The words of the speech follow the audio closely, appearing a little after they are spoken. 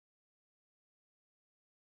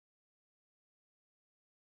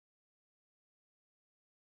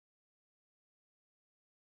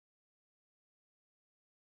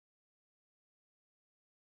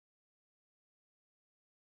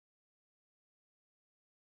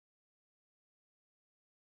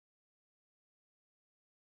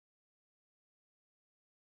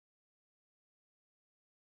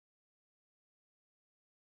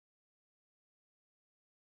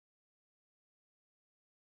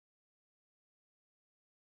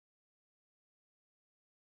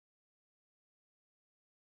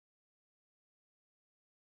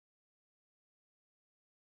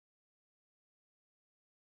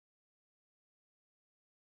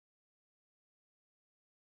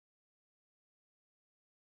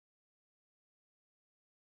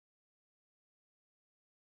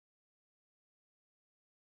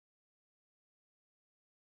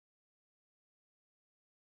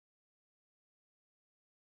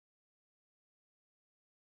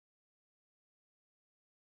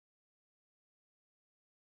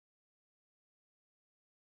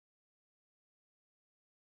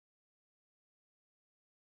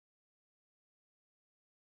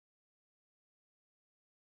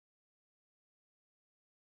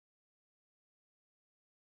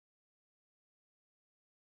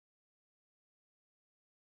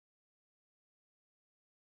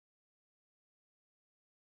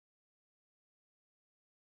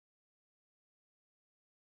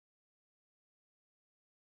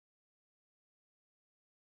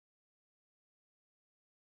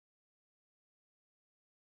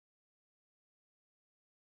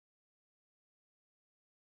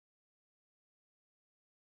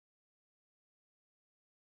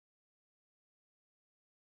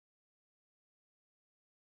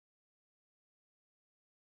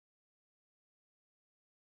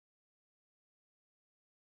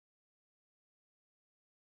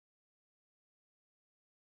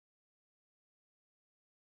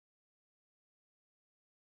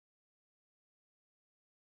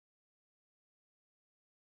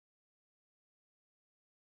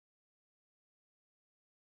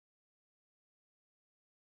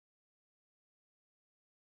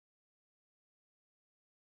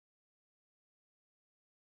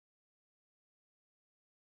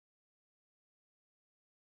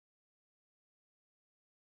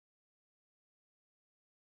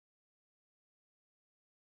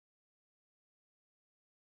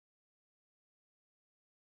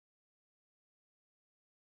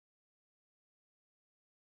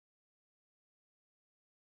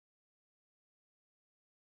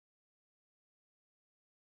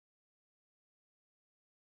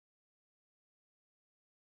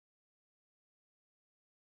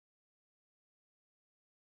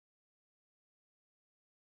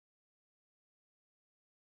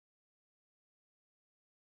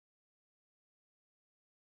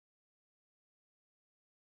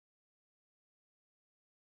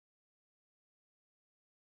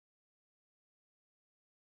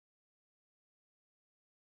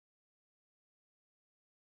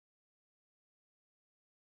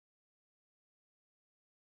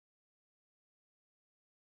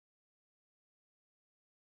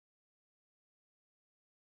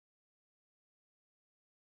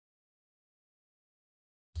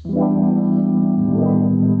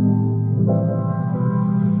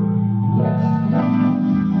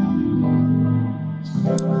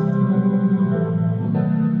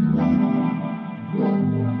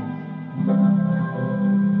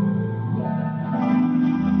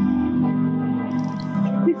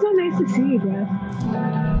nice to see you, Jeff.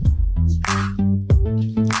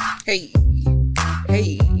 Hey.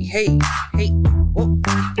 Whoa.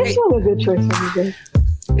 It's not a good choice for me, Jeff.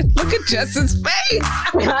 Look at Justin's face.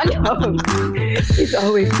 I know. He's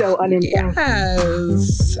always so uninformed.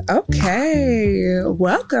 Yes. Okay.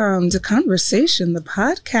 Welcome to Conversation, the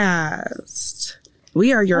podcast.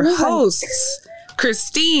 We are your hosts,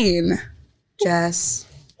 Christine, Jess,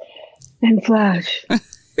 and Flash.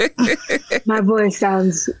 My voice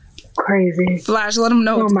sounds crazy. Flash, let them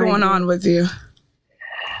know what's going on with you.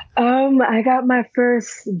 I got my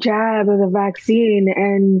first jab of the vaccine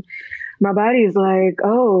and my body's like,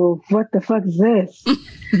 oh, what the fuck is this?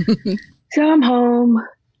 So I'm home,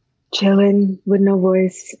 chilling with no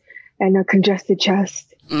voice and a congested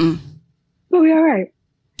chest. But we all right.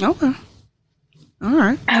 Okay. All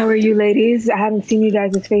right. How are you, ladies? I haven't seen you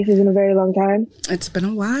guys' faces in a very long time. It's been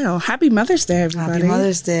a while. Happy Mother's Day, everybody. Happy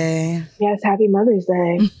Mother's Day. Yes, happy Mother's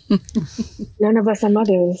Day. None of us are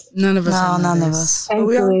mothers. None of us are mothers. None of us.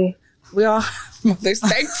 Thankfully. We all have mothers,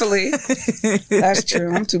 thankfully. That's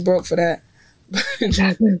true. I'm too broke for that.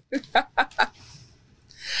 Exactly.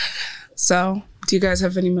 So, do you guys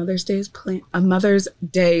have any Mother's Day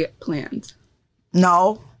plans?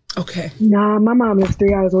 No. Okay. Nah, my mom lives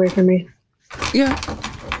 3 hours away from me. Yeah.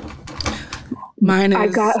 Mine is. I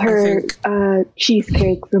got her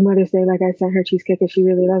cheesecake for Mother's Day. Like, I sent her cheesecake and she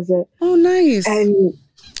really loves it. Oh, nice. And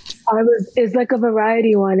it's like a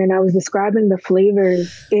variety one, and I was describing the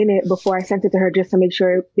flavors in it before I sent it to her just to make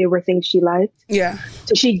sure they were things she liked. Yeah.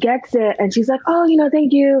 So she gets it and she's like, oh,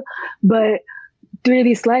 thank you. But 3 of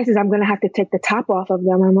these slices, I'm going to have to take the top off of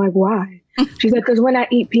them. I'm like, why? She's like, because when I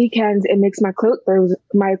eat pecans, it makes my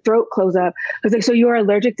throat close up. I was like, so you're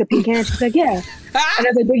allergic to pecans? She's like, yeah. And I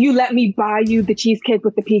was like, but you let me buy you the cheesecake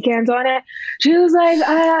with the pecans on it? She was like,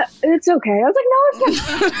 it's okay. I was like, no,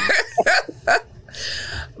 it's not.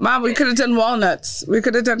 Mom, we could have done walnuts. We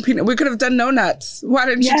could have done peanut. We could have done no nuts. Why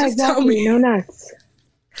didn't you just tell me? No nuts.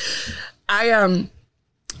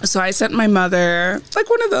 So I sent my mother like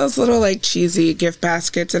one of those little like cheesy gift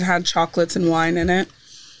baskets. It had chocolates and wine in it.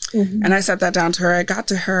 Mm-hmm. And I sent that down to her. I got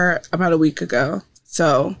to her about a week ago.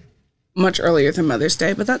 So much earlier than Mother's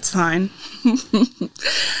Day, but that's fine.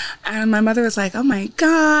 And my mother was like, oh my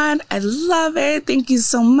God, I love it. Thank you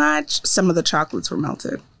so much. Some of the chocolates were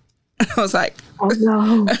melted. And I was like, oh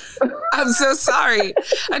no, I'm so sorry.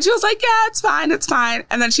 And she was like, yeah, it's fine. It's fine.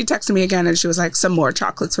 And then she texted me again and she was like, some more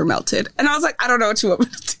chocolates were melted. And I was like, I don't know what you want me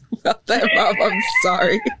to do about that, Mom. I'm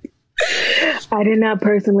sorry. I did not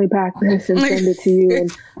personally pack this and send it to you in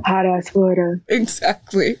hot ass Florida.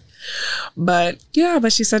 Exactly. But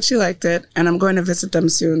she said she liked it and I'm going to visit them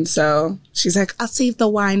soon. So she's like, I'll save the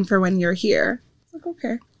wine for when you're here. I was like,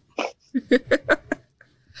 okay.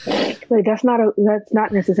 Like, that's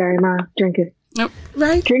not necessary, Ma. Drink it. Nope.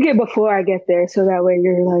 Right. Drink it before I get there so that way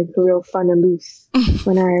you're like real fun and loose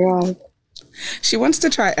when I arrive. She wants to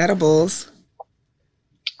try edibles.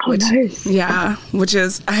 Oh, nice. Yeah, which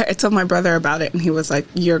is, I told my brother about it and he was like,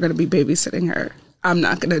 you're going to be babysitting her. I'm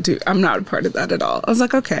not a part of that at all. I was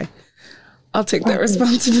like, okay, I'll take that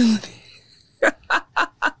responsibility.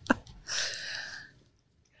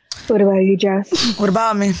 What about you, Jess? What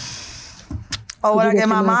about me? Oh, what I get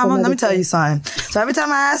my mama? Let me tell you something. So every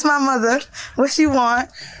time I ask my mother what she want,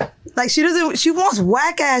 like she wants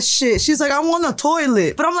whack ass shit. She's like, I want a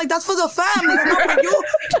toilet. But I'm like, that's for the family, that's not for you.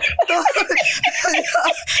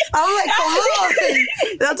 I'm like, come on.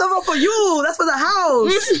 That's not for you. That's for the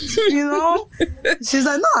house. She's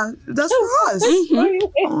like, no, that's for us.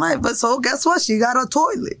 I'm like, but so guess what? She got a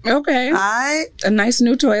toilet. Okay. All right. A nice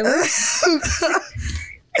new toilet.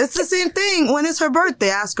 It's the same thing. When it's her birthday,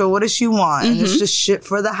 ask her what does she want, and it's just shit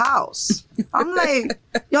for the house. I'm like,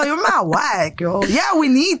 yo, you're not whack, yo. Yeah, we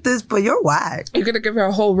need this, but you're whack. You're gonna give her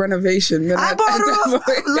a whole renovation. Last year I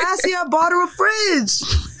bought her a fridge.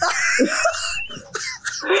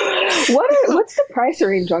 What's the price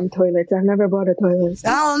range on toilets? I've never bought a toilet.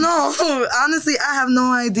 I don't know. Honestly, I have no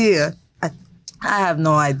idea. I have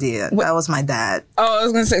no idea. What? That was my dad. Oh, I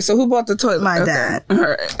was going to say, so who bought the toilet? My dad. All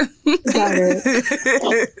right. Got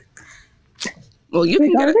it. Well, you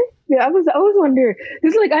can get it. Yeah, I was wondering.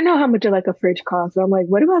 It's like, I know how much like a fridge costs. But I'm like,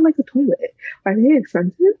 what about like the toilet? Are they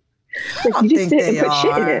expensive? Like, you just sit and put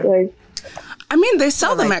shit in it. Like, I mean, they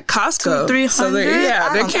sell them at Costco. $200-300. So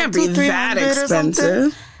they can't be that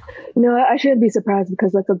expensive. No, I shouldn't be surprised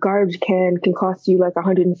because like a garbage can cost you like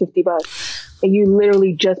 $150. And you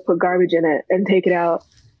literally just put garbage in it and take it out.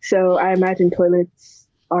 So I imagine toilets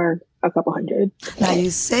are a couple $100. Now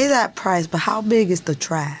you say that price, but how big is the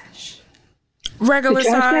trash? Regular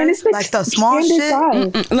size? Like the small shit?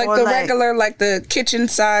 Like the regular, like the kitchen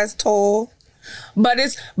size toll? But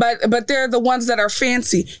they're the ones that are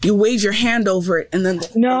fancy. You wave your hand over it and then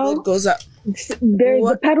the lid goes up. There's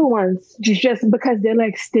the pedal ones, just because they're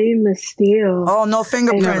like stainless steel. Oh, no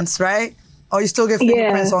fingerprints, right? Oh, you still get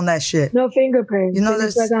fingerprints on that shit. No fingerprints. You know,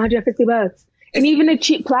 it's like $150. And even the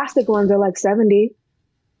cheap plastic ones are like $70.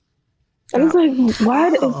 And it's like, why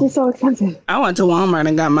is this so expensive? I went to Walmart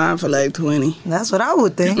and got mine for like $20. That's what I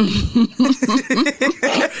would think.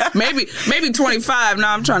 maybe $25.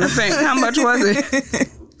 Now I'm trying to think. How much was it?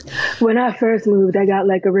 When I first moved, I got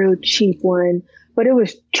like a real cheap one, but it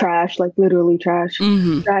was trash, like literally trash.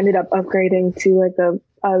 Mm-hmm. So I ended up upgrading to like a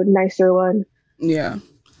nicer one. Yeah.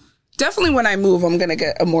 Definitely when I move, I'm going to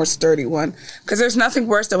get a more sturdy one. Because there's nothing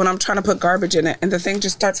worse than when I'm trying to put garbage in it and the thing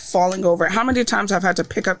just starts falling over. How many times I've had to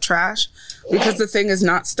pick up trash because the thing is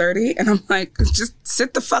not sturdy? And I'm like, just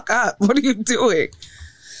sit the fuck up. What are you doing?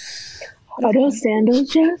 Are those sandals,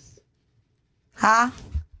 Jess? Huh?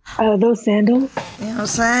 Are those sandals? You know what I'm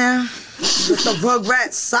saying? With the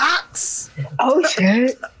Rugrat socks. Oh,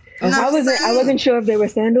 shit. I wasn't sure if they were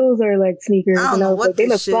sandals or like sneakers. I don't know what they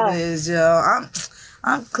this look shit fun. is, yo.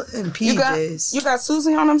 I'm in PJs. You got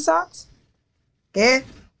Susie on them socks? Yeah?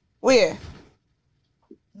 Where?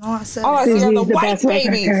 No, I said I see are the white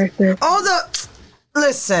babies.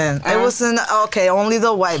 Listen, it wasn't, okay, only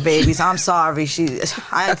the white babies. I'm sorry.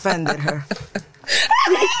 I offended her.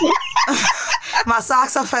 My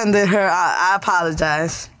socks offended her. I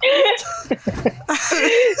apologize.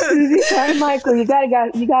 Susie Carmichael. You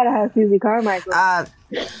gotta have Susie Carmichael.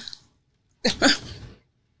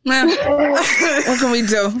 Man, what can we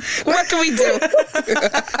do? What can we do?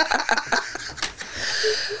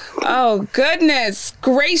 Oh, goodness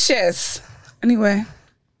gracious. Anyway,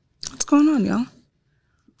 what's going on, y'all?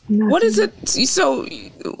 Nothing. What is it? So,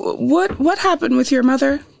 what happened with your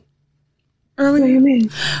mother earlier? What do you mean?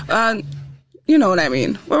 You know what I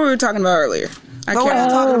mean. What were we talking about earlier? What were you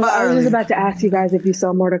talking about I was earlier? just about to ask you guys if you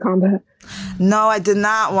saw Mortal Kombat. No, I did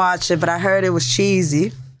not watch it, but I heard it was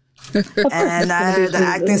cheesy. And I heard the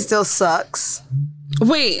acting still sucks.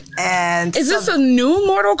 Wait, and is this a new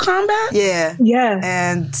Mortal Kombat? Yeah. Yeah.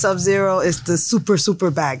 And Sub-Zero is the super, super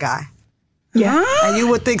bad guy. Yeah. Huh? And you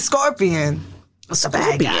would think Scorpion was the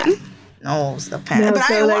bad guy. No, it's the bad No, but so I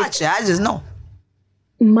didn't like- watch it. I just know.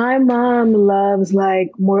 My mom loves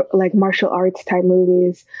like more like martial arts type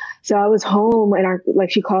movies. So I was home and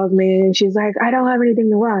she called me and she's like, I don't have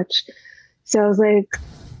anything to watch. So I was like,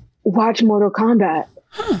 watch Mortal Kombat.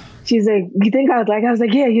 Huh. She's like, you think I would like it? I was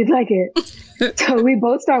like, yeah, you'd like it. So we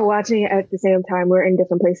both start watching it at the same time. We're in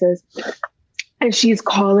different places. And she's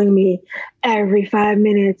calling me every 5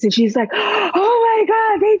 minutes. And she's like, oh my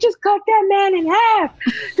God, they just cut that man in half.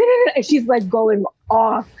 And she's like going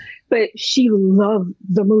off. But she loved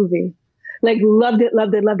the movie. Like, loved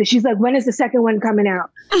it. She's like, when is the second one coming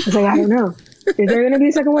out? I was like, I don't know. Is there going to be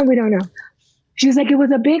a second one? We don't know. She was like, it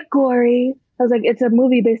was a bit gory. I was like, it's a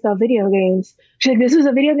movie based off video games. She's like, this was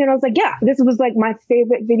a video game? I was like, yeah, this was like my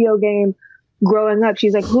favorite video game growing up.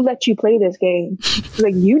 She's like, who let you play this game? I was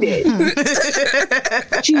like, you did.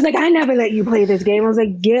 She was like, I never let you play this game. I was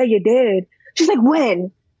like, yeah, you did. She's like,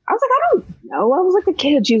 when? I was like, I don't know. I was like a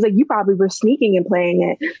kid. She was like, you probably were sneaking and playing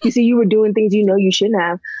it. You see, you were doing things you know you shouldn't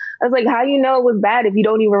have. I was like, how you know it was bad if you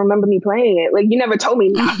don't even remember me playing it? Like, you never told me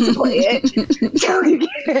not to play it. So you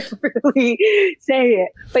can't really say it.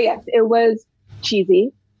 But yes, it was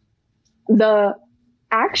cheesy. The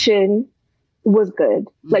action was good.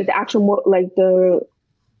 Like the action, like the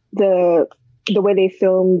way they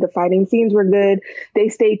filmed the fighting scenes were good. They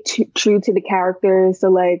stayed true to the characters. So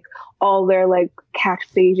like all their like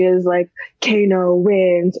catchphrases, like Kano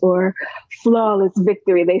wins or flawless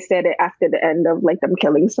victory. They said it after the end of like them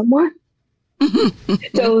killing someone. So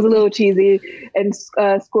it was a little cheesy. And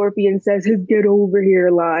Scorpion says his "get over here"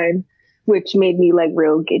 line, which made me like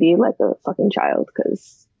real giddy, like a fucking child,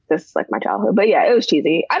 because this is like my childhood. But yeah, it was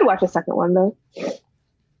cheesy. I'd watch the second one though.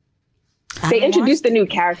 They introduced a new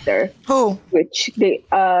character. Who? Which they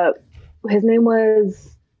his name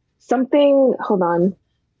was something. Hold on,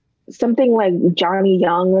 something like Johnny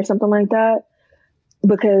Young or something like that,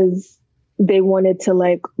 because they wanted to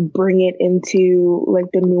like bring it into like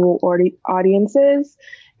the new audiences,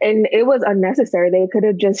 and it was unnecessary. They could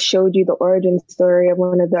have just showed you the origin story of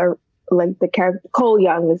one of the like the character. Cole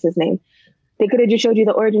Young is his name. They could have just showed you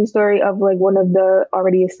the origin story of like one of the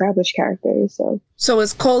already established characters. So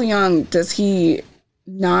is Cole Young, he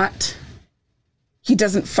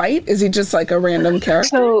doesn't fight? Is he just like a random character?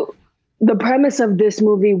 So the premise of this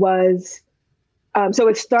movie was, so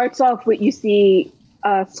it starts off with, you see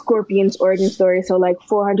Scorpion's origin story. So like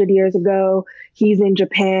 400 years ago, he's in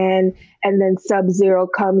Japan, and then Sub-Zero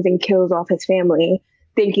comes and kills off his family.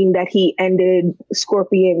 thinking that he ended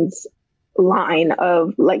Scorpion's line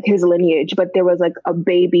of like his lineage, but there was like a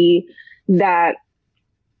baby that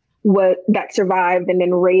survived, and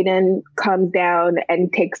then Raiden comes down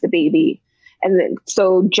and takes the baby. And then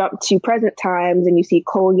so jump to present times and you see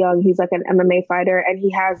Cole Young, he's like an MMA fighter, and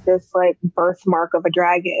he has this like birthmark of a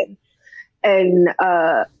dragon. And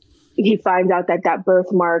he finds out that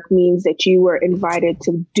birthmark means that you were invited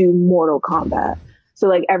to do Mortal Kombat. So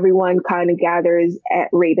like everyone kind of gathers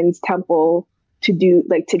at Raiden's temple to do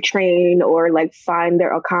like to train or like find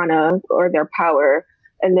their arcana or their power,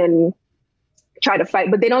 and then try to fight.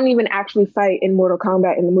 But they don't even actually fight in Mortal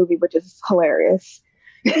Kombat in the movie, which is hilarious.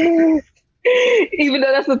 Even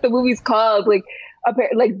though that's what the movie's called, like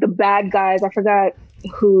the bad guys, I forgot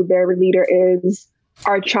who their leader is,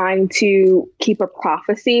 are trying to keep a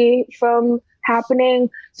prophecy from happening.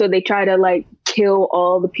 So they try to like kill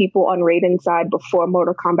all the people on Raiden's side before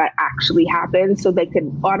Mortal Kombat actually happens, so they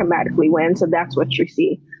could automatically win. So that's what you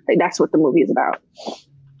see. Like that's what the movie is about.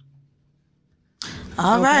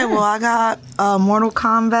 All right. Well, I got Mortal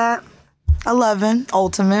Kombat 11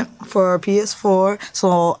 Ultimate for PS4.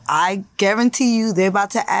 So I guarantee you they're about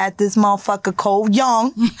to add this motherfucker Cole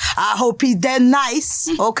Young. I hope he's dead nice.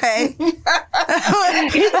 Okay. In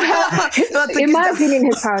my opinion,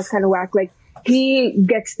 his power is kind of whack. Like he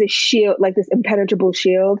gets this shield, like this impenetrable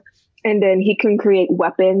shield, and then he can create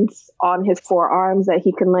weapons on his forearms that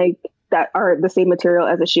he can like that are the same material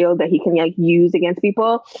as a shield that he can like use against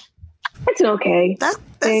people. It's okay. That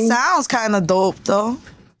sounds kind of dope though.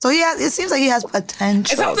 So yeah, it seems like he has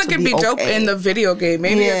potential. It sounds like it'd be dope in the video game.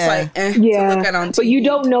 Maybe it's like to look at on TV. But you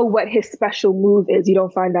don't know what his special move is. You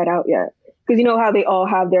don't find that out yet. Because you know how they all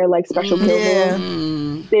have their like special kill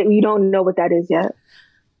move? You don't know what that is yet.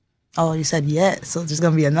 Oh, you said yet. So there's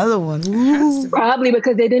going to be another one. Ooh. Probably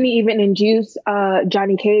because they didn't even induce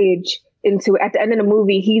Johnny Cage into it. At the end of the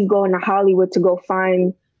movie, he's going to Hollywood to go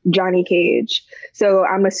find Johnny Cage. So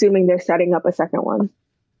I'm assuming they're setting up a second one.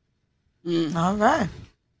 All right.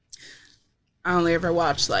 I only ever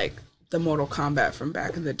watched like the Mortal Kombat from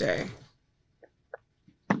back in the day.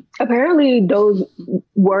 Apparently those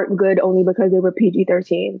weren't good only because they were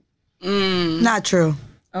PG-13. Not true.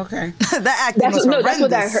 Okay. That acting was horrendous. That's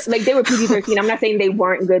what I heard. Like they were PG-13. I'm not saying they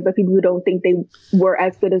weren't good, but people who don't think they were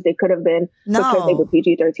as good as they could have been because they were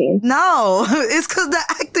PG-13. No, it's because the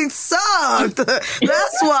acting sucked.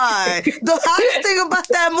 That's why. The hottest thing about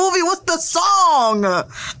that movie was the song.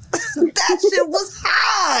 That shit was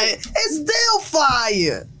hot. It's still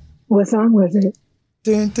fire. What song was it?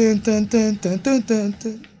 Dun, dun, dun, dun, dun, dun, dun,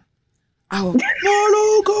 dun. Oh,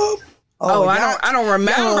 Mortal Kombat. I don't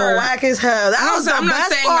remember. Whack as hell. That was the I'm not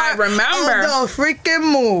best saying part I remember of the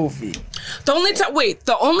freaking movie. The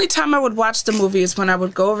only time I would watch the movie is when I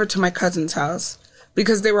would go over to my cousin's house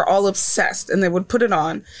because they were all obsessed and they would put it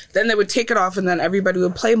on. Then they would take it off and then everybody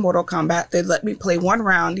would play Mortal Kombat. They'd let me play one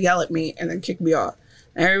round, yell at me, and then kick me off.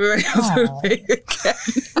 And everybody else would play again.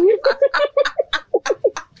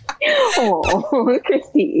 Oh,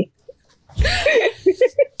 Christy.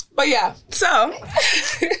 But yeah, so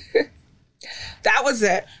that was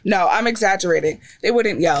it. No, I'm exaggerating. They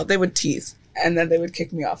wouldn't yell. They would tease. And then they would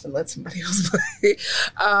kick me off and let somebody else play.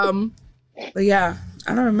 But yeah,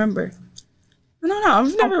 I don't remember. I don't know.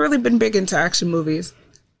 I've never really been big into action movies.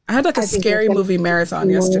 I had like a scary movie marathon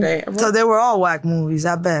yesterday. So they were all whack movies,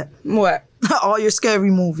 I bet. What? All your scary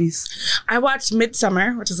movies. I watched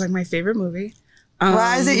Midsommar, which is like my favorite movie.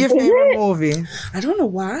 Why is it your favorite movie? I don't know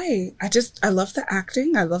why. I love the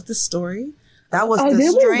acting. I love the story. That was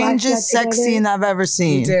the strangest sex scene I've ever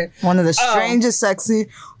seen. One of the strangest sex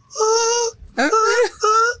scenes.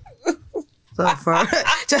 So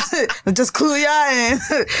just clue y'all in.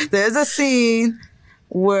 There's a scene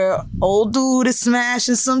where old dude is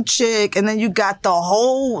smashing some chick, and then you got the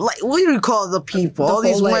whole, like, what do you call the people? All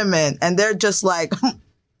these women, and they're just like,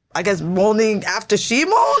 I guess moaning after she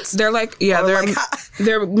moans. They're like,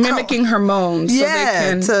 they're mimicking her moans.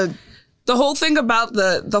 Yeah, so they can, the whole thing about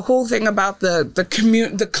the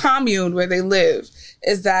commune where they live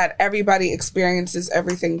is that everybody experiences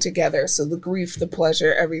everything together. So the grief, the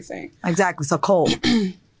pleasure, everything. Exactly. So cold.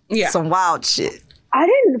 Yeah. Some wild shit. I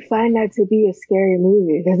didn't find that to be a scary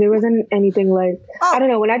movie because there wasn't anything like, I don't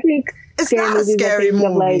know, when I think scary movies, I think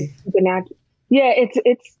of like supernatural. Yeah, it's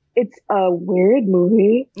a weird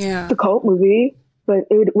movie. Yeah. It's a cult movie, but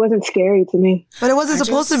it wasn't scary to me. But it wasn't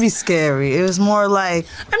supposed to be scary. It was more like,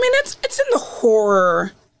 I mean, it's in the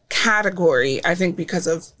horror category, I think, because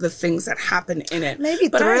of the things that happen in it. Maybe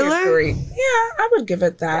but thriller? I agree. Yeah, I would give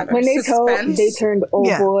it that. When they turned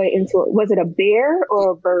old boy into, was it a bear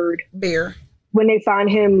or a bird? Bear. When they found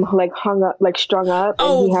him like hung up, like strung up.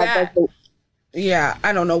 And he had, like, Yeah,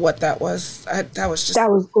 I don't know what that was. That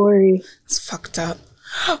was gory. It's fucked up.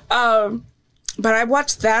 But I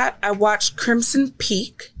watched that. I watched Crimson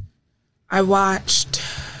Peak. What's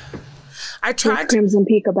Crimson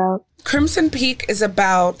Peak about? Crimson Peak is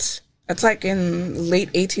about, it's like in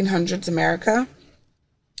late 1800s America.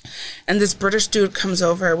 And this British dude comes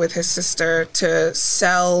over with his sister to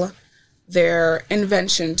sell their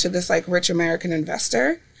invention to this like rich American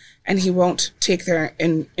investor. And he won't take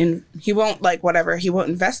he won't like whatever, he won't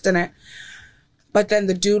invest in it. But then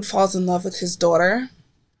the dude falls in love with his daughter.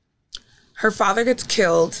 Her father gets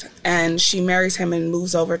killed and she marries him and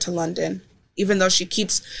moves over to London, even though she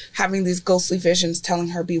keeps having these ghostly visions telling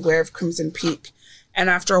her beware of Crimson Peak. And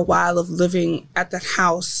after a while of living at that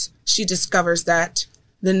house, she discovers that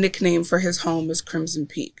the nickname for his home is Crimson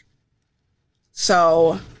Peak.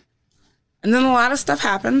 So, and then a lot of stuff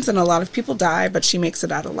happens and a lot of people die, but she makes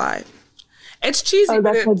it out alive. It's cheesy. Oh,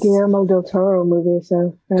 that's a Guillermo del Toro movie,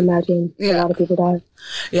 so I imagine a lot of people die.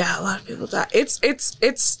 Yeah, a lot of people die.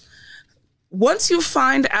 It's once you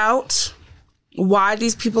find out why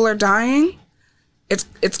these people are dying,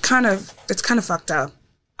 it's kind of fucked up.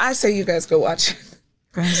 I say you guys go watch it.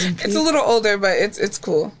 It's a little older, but it's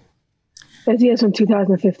cool. It's from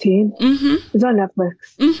 2015. Mm-hmm. It's on Netflix.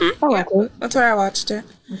 Mm-hmm. I'll watch it. That's where I watched it.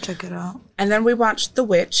 I'll check it out. And then we watched The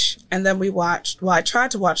Witch, and then I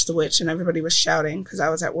tried to watch The Witch, and everybody was shouting because I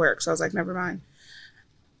was at work, so I was like, never mind.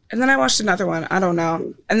 And then I watched another one. I don't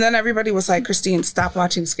know. And then everybody was like, Christine, stop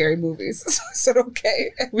watching scary movies. So I said,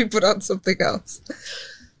 okay. And we put on something else.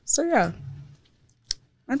 So yeah,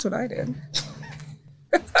 that's what I did.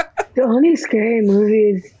 The only scary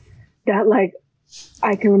movies that like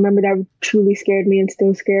I can remember that truly scared me and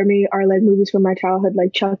still scare me are like movies from my childhood,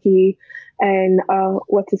 like Chucky and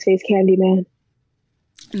what's his face, Candyman.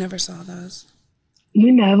 Never saw those.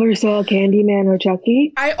 You never saw Candyman or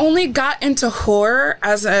Chucky? I only got into horror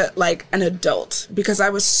as an adult because I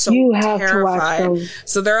was so terrified. To watch them.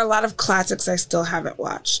 So there are a lot of classics I still haven't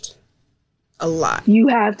watched. A lot. You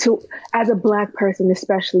have to, as a Black person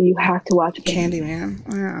especially, you have to watch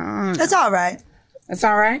Candyman. It's all right. It's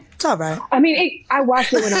all right? It's all right. I mean, I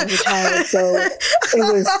watched it when I was a child, so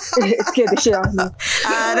it scared the shit out of me.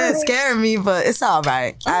 It didn't scare me, but it's all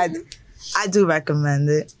right. I do recommend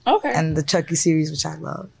it. Okay. And the Chucky series, which I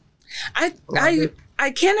love.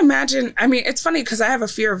 I can't imagine. I mean, it's funny because I have a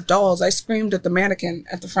fear of dolls. I screamed at the mannequin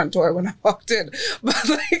at the front door when I walked in. But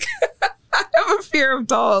like, I have a fear of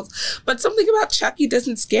dolls. But something about Chucky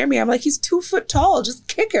doesn't scare me. I'm like, he's 2 foot tall. Just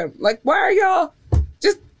kick him. Like, why are y'all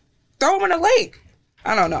just throw him in a lake?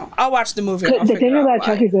 I don't know. I'll watch the movie. The thing about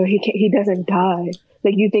Chucky, though, he doesn't die.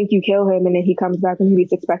 Like, you think you kill him, and then he comes back and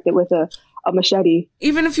he's expected with a machete.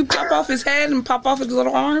 Even if you pop off his head and pop off his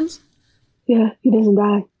little arms? Yeah, he doesn't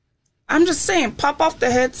die. I'm just saying, pop off the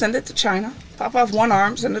head, send it to China. Pop off one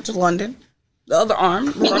arm, send it to London. The other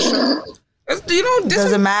arm, Russia. It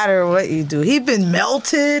doesn't matter what you do. He's been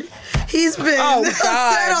melted. He's been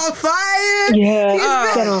set on fire. Yeah, he's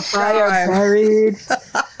been set on fire, buried.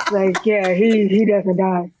 Like, yeah, he doesn't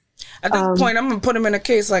die. At this point, I'm going to put him in a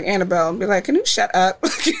case like Annabelle and be like, can you shut up?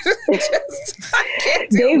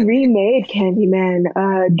 They remade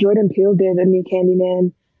Candyman. Jordan Peele did a new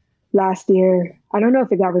Candyman last year. I don't know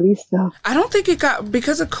if it got released, though. I don't think it got,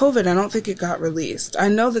 because of COVID, I don't think it got released. I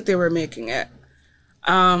know that they were making it.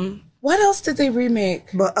 What else did they remake?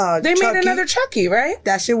 But they Chucky, made another Chucky, right?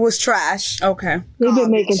 That shit was trash. Okay. They've been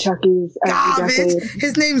making Chucky's. Garbage.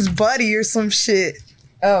 His name's Buddy or some shit.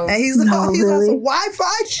 Oh. And he's really? on some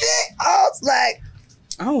Wi-Fi shit. I was like,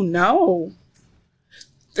 oh no.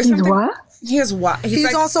 He's what? He's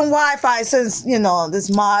like, on some Wi-Fi since, they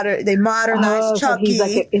modernized Chucky. So he's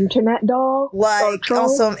like an internet doll? Like on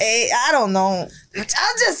some I don't know. I'm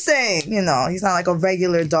just saying, he's not like a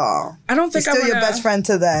regular doll. I don't think he's still your best friend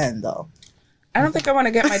to the end, though. I don't think I want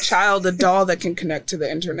to get my child a doll that can connect to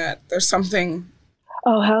the internet. There's something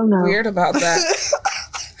hell no. weird about that.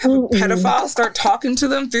 Have a pedophile start talking to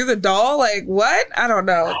them through the doll? Like, what? I don't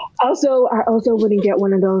know. Also, I wouldn't get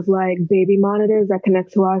one of those, like, baby monitors that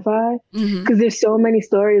connect to Wi-Fi. Because there's so many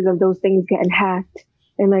stories of those things getting hacked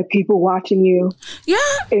and, like, people watching you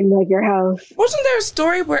in, like, your house. Wasn't there a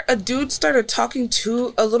story where a dude started talking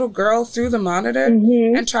to a little girl through the monitor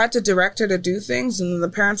and tried to direct her to do things? And then the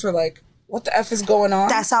parents were like, what the F is going on?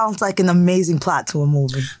 That sounds like an amazing plot to a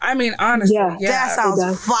movie. I mean, honestly, that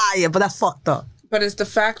sounds fire, but that's fucked up. But it's the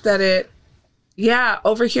fact that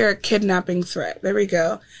over here, a kidnapping threat. There we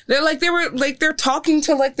go. They're talking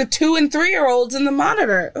to like the 2 and 3-year-olds in the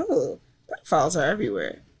monitor. Oh, pedophiles are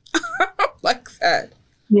everywhere. Like that.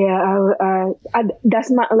 Yeah, that's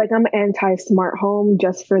my like I'm anti-smart home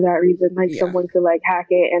just for that reason. Like someone could like hack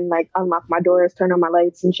it and like unlock my doors, turn on my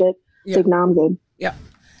lights and shit. Yeah. Like, no, I'm good. Yeah,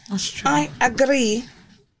 That's true. I agree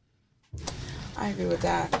with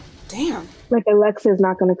that. Damn. Like Alexa is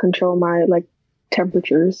not going to control my like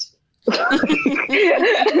temperatures. It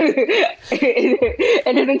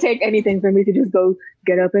doesn't take anything for me to just go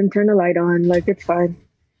get up and turn the light on. Like, it's fine.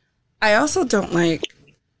 I also don't like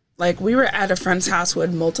we were at a friend's house who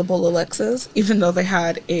had multiple Alexas, even though they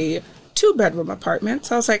had a 2-bedroom apartment.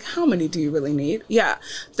 So I was like, how many do you really need? Yeah.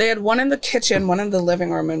 They had one in the kitchen, one in the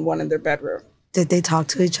living room, and one in their bedroom. Did they talk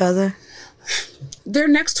to each other? They're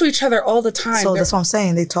next to each other all the time. So that's what I'm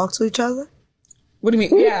saying. They talk to each other? What do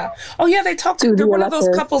you mean? Yeah. Oh, yeah, they talk to... They're one of those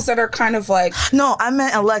couples that are kind of like... No, I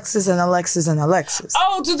meant Alexis and Alexis and Alexis.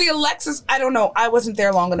 Oh, do the Alexis... I don't know. I wasn't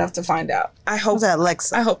there long enough to find out. I hope... What's that,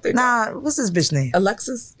 Alexa? I hope they... Nah, what's this bitch name?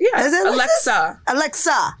 Alexis? Yeah. Is it Alexis? Alexa.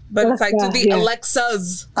 Alexa. But it's like, do the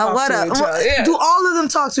Alexas talk to each other? Yeah. Do all of them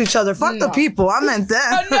talk to each other? Fuck the people. I meant them.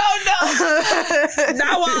 Oh, no.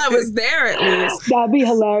 Not while I was there, at least. That'd be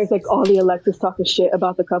hilarious. Like, all the Alexas talking shit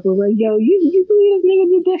about the couple. Like, yo, you believe this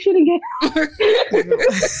nigga did that shit again?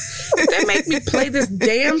 They make me play this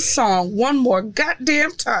damn song one more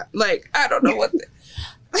goddamn time. Like, I don't know what.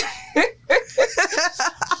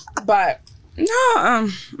 But no,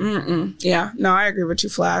 yeah, no, I agree with you,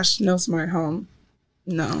 Flash. No smart home.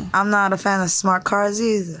 No, I'm not a fan of smart cars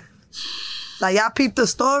either. Like, y'all peeped the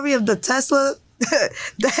story of the Tesla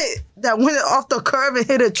that went off the curb and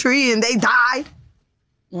hit a tree and they died.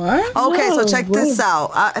 What? Okay, so check this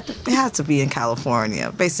out. It had to be in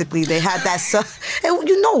California. Basically, they had that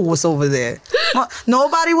you know what's over there.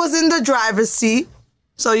 Nobody was in the driver's seat.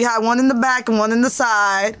 So you had one in the back and one in the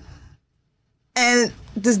side. And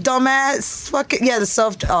this dumbass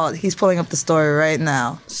he's pulling up the story right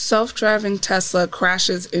now. Self-driving Tesla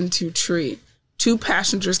crashes into tree. 2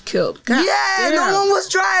 passengers killed. God damn. No one was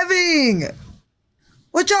driving.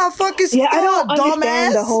 What y'all fucking I don't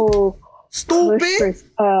understand the whole... Stupid.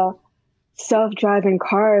 Self-driving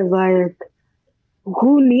cars, like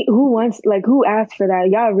who asked for that?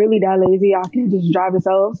 Y'all really that lazy? Y'all can just drive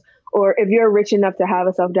yourselves? Or if you're rich enough to have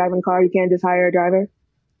a self-driving car, you can't just hire a driver?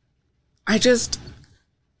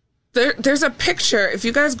 There's a picture. If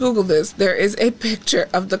you guys Google this, there is a picture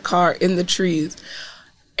of the car in the trees.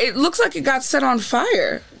 It looks like it got set on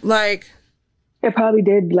fire. Like, it probably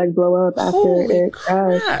did like blow up after it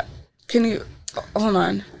crashed. Crap. Can you hold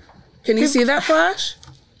on? Can you see that, Flash?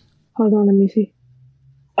 Hold on, let me see.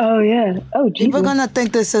 Oh, yeah. Oh, Jesus. People are going to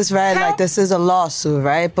think this is right, like this is a lawsuit,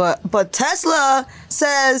 right? But Tesla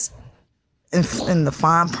says, in the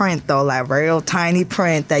fine print, though, like real tiny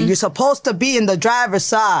print, that you're supposed to be in the driver's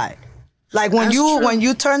side. Like, when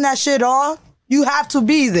you turn that shit on, you have to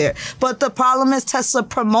be there. But the problem is Tesla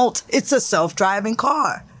promotes it's a self-driving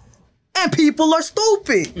car. And people are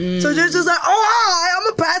stupid. So they're just like, hi, I'm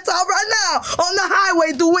going to pass out right now on the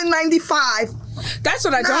highway doing 95. That's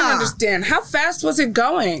what I don't understand. How fast was it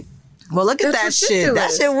going? Well, look at that shit.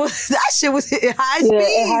 That shit was at high speed.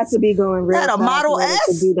 It had to be going real fast. That a Model S?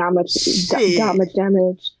 To do that much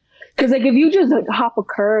damage. Because like if you just like hop a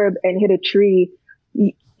curb and hit a tree,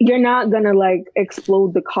 you're not gonna like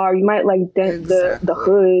explode the car. You might like dent the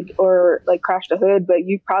hood or like crash the hood, but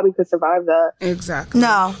you probably could survive that. Exactly.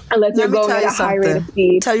 No. Unless you're going at a high rate of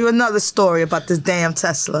speed. Tell you another story about this damn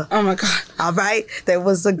Tesla. Oh my God. All right. There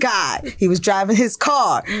was a guy. He was driving his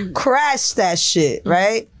car, crashed that shit,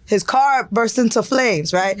 right? His car burst into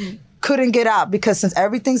flames, right? Couldn't get out because since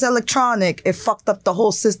everything's electronic, it fucked up the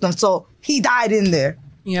whole system. So he died in there.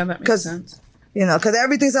 Yeah, that makes sense. You know, because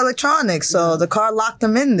everything's electronic. So the car locked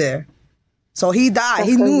him in there. So he died.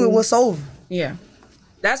 He knew it was over. Yeah.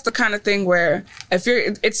 That's the kind of thing where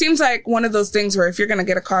it seems like one of those things where if you're going to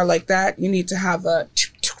get a car like that, you need to have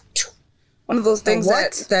one of those things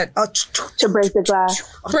that to break the glass.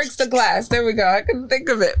 Breaks the glass. There we go. I couldn't think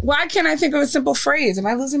of it. Why can't I think of a simple phrase? Am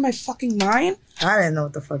I losing my fucking mind? I didn't know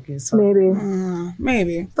what the fuck you was talking.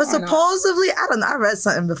 Maybe. But supposedly, I don't know. I read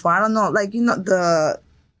something before. I don't know. Like, you know,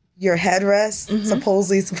 your headrest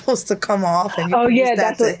supposedly is supposed to come off. And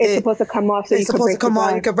that's what it's supposed to come off. So it's supposed to come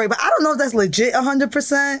off. You can break. But I don't know if that's legit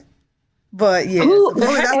 100%. But yeah,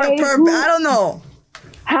 that's the purpose. I don't know.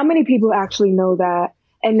 How many people actually know that?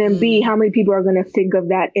 And then B, how many people are going to think of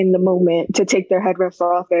that in the moment to take their headrest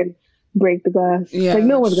off and break the glass? Yeah, like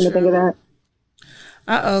no one's going to think of that.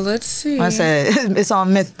 Let's see. I said it's on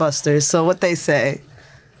Mythbusters. So what they say.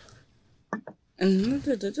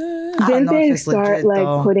 Didn't they start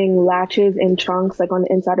like putting latches in trunks, like on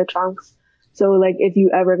the inside of trunks? So like if you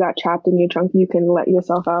ever got trapped in your trunk, you can let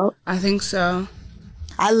yourself out? I think so.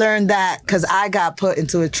 I learned that because I got put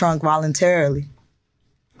into a trunk voluntarily.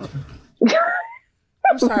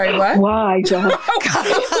 I'm sorry, what? Why, John?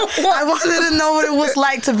 I wanted to know what it was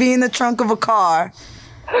like to be in the trunk of a car.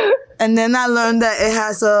 And then I learned that it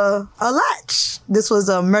has a latch. This was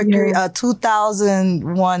a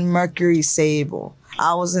 2001 Mercury Sable.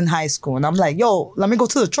 I was in high school and I'm like, yo, let me go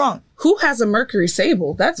to the trunk. Who has a Mercury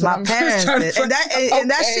Sable? That's what my parents did. And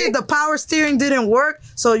that shit, the power steering didn't work.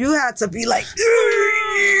 So you had to be like,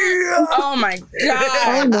 oh my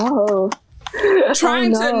God. Oh, no.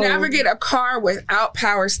 Trying to navigate a car without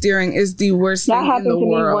power steering is the worst thing in the world. That happened to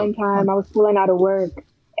me one time. I was pulling out of work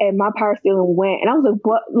and my power steering went. And I was like,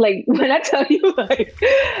 what? Like, when I tell you, like,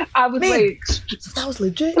 I was like, that was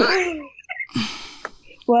legit.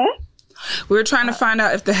 What? We were trying to find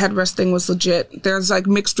out if the headrest thing was legit. There's like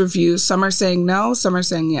mixed reviews. Some are saying no, some are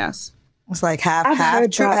saying yes. It's like half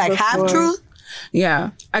truth, like half truth.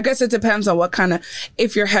 Yeah, I guess it depends on what kind of,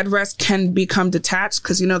 if your headrest can become detached,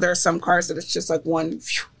 because, you know, there are some cars that it's just like one,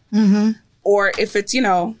 or if it's, you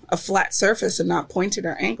know, a flat surface and not pointed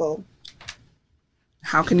or angled,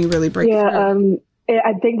 how can you really break it through?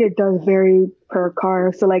 I think it does vary per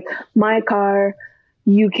car. So like my car,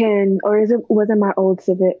 you can, or was it my old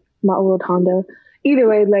Civic, my old Honda? Either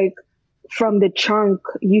way, like from the trunk,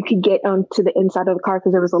 you could get onto the inside of the car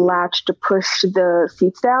because there was a latch to push the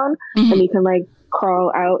seats down, and you can like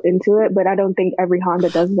crawl out into it. But I don't think every Honda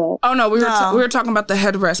does that. Oh no, we were talking about the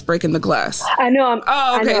headrest breaking the glass. I know.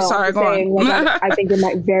 Okay, sorry. Go on. Like, I think it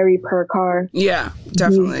might vary per car. Yeah,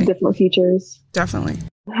 definitely. Different features. Definitely.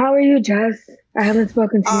 How are you, Jess? I haven't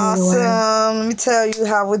spoken to you in a while. Let me tell you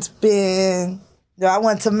how it's been. Yo, I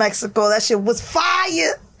went to Mexico. That shit was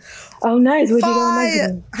fire. Oh, nice. Where'd you go in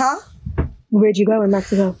Mexico? Huh? Where'd you go in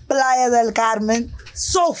Mexico? Playa del Carmen.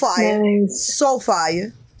 So fire. Nice. So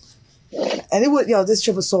fire. And this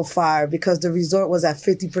trip was so fire because the resort was at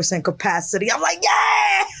 50% capacity. I'm like,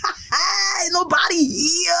 yeah! Ain't nobody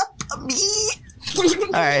here but me.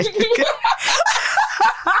 All right.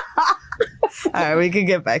 All right, we can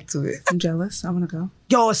get back to it. I'm jealous. I want to go.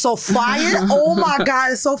 Yo, it's so fire. Oh my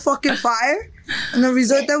God, it's so fucking fire. And the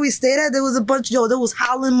resort that we stayed at, there was a bunch, there was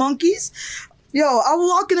howling monkeys. Yo, I was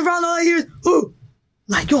walking around, all I hear is, ooh.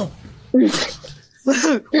 Like, yo. I'm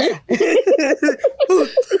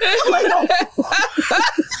like, yo.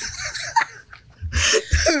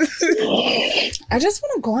 I just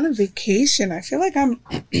want to go on a vacation. I feel like I'm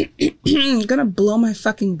gonna blow my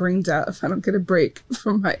fucking brains out if I don't get a break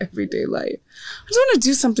from my everyday life. I just want to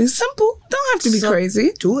do something simple. Don't have to be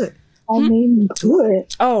crazy. Do it. I mean, do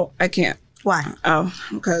it. Oh, I can't. Why? Oh,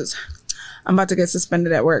 because I'm about to get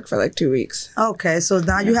suspended at work for like 2 weeks. Okay, so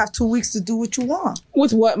now you have 2 weeks to do what you want.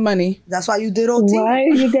 With what money? That's why you did OT. Why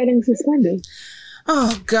are you getting suspended?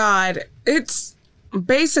 Oh, God. It's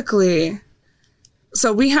basically...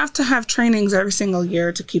 So we have to have trainings every single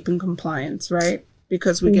year to keep in compliance, right?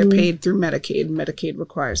 Because we get paid through Medicaid. Medicaid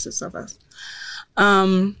requires this of us.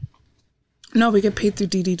 No, we get paid through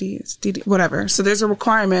DDDs, whatever. So there's a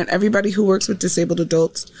requirement. Everybody who works with disabled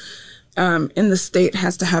adults in the state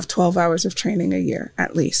has to have 12 hours of training a year,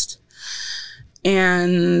 at least.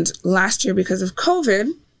 And last year, because of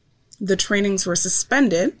COVID, the trainings were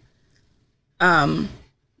suspended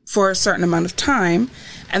for a certain amount of time.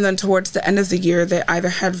 And then towards the end of the year, they either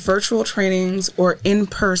had virtual trainings or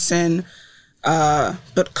in-person, but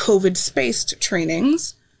COVID-spaced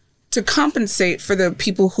trainings to compensate for the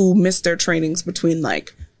people who missed their trainings between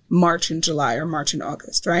like March and July or March and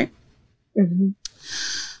August, right? Mm-hmm.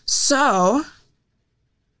 So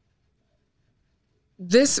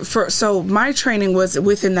my training was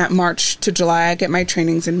within that March to July. I get my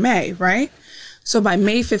trainings in May, right? So by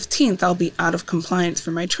May 15th, I'll be out of compliance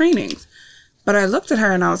for my trainings. But I looked at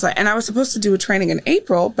her and I was like, and I was supposed to do a training in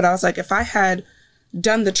April, but I was like, if I had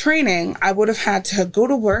done the training, I would have had to go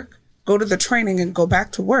to work, go to the training and go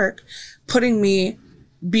back to work, putting me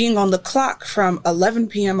being on the clock from 11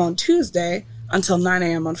 p.m. on Tuesday until 9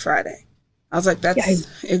 a.m. on Friday. I was like, that's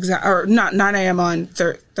or not 9 a.m. on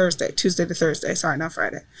Thursday, Tuesday to Thursday. Sorry, not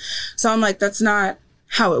Friday. So I'm like, that's not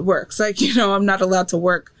how it works. Like, I'm not allowed to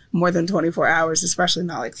work more than 24 hours, especially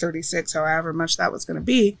not like 36 or however much that was going to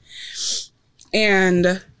be.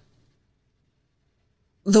 And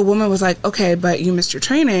the woman was like, okay, but you missed your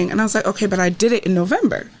training. And I was like, okay, but I did it in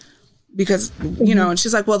November because, and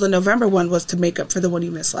she's like, well, the November one was to make up for the one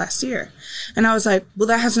you missed last year. And I was like, well,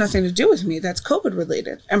 that has nothing to do with me. That's COVID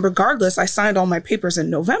related. And regardless, I signed all my papers in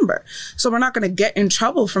November. So we're not going to get in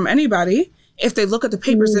trouble from anybody if they look at the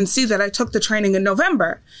papers and see that I took the training in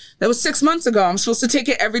November. That was 6 months ago. I'm supposed to take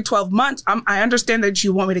it every 12 months. I understand that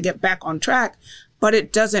you want me to get back on track, but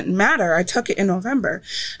it doesn't matter. I took it in November.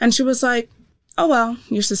 And she was like, oh, well,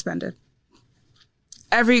 you're suspended.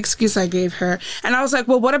 Every excuse I gave her. And I was like,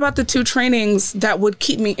 well, what about the 2 trainings that would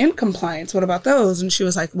keep me in compliance? What about those? And she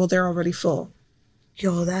was like, well, they're already full.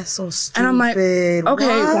 Yo, that's so stupid. And I'm like, okay,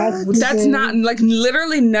 What? that's not, like,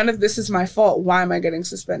 literally none of this is my fault. Why am I getting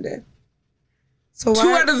suspended? So 2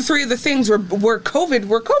 out of the 3 of the things were COVID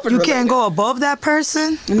You related. can't go above that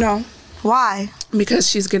person? No. Why? Because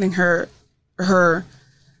she's getting her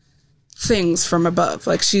things from above.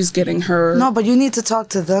 Like, she's getting her... No, but you need to talk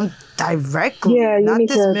to them directly. Yeah, you not need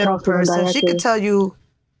this to middle talk to them person. She directly. could tell you,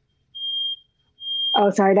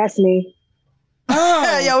 Oh, sorry, that's me.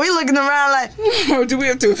 Oh. yo, we looking around like, Do we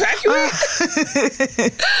have to evacuate?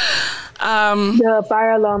 The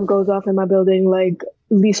fire alarm goes off in my building like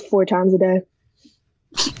at least 4 times a day.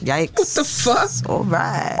 yikes. What the fuck? All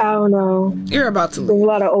right. I don't know. You're about to There's leave. a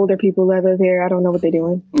lot of older people that live here. I don't know what they're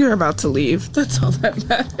doing. You're about to leave. That's all that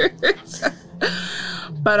matters.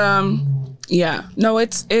 But yeah. No,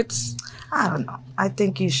 it's I don't know. I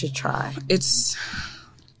think you should try.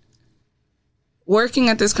 working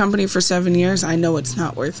at this company for 7 years. I know it's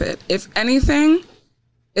not worth it. If anything,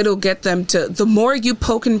 it'll get them to, the more you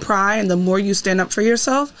poke and pry and the more you stand up for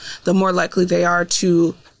yourself, the more likely they are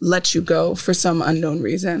to let you go for some unknown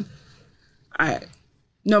reason.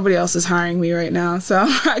 Nobody else is hiring me right now, so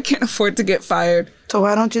I can't afford to get fired. So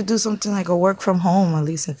why don't you do something like a work from home, at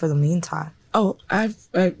least for the meantime? Oh,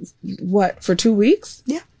 what, for 2 weeks?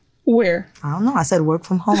 Yeah. Where? I don't know. I said work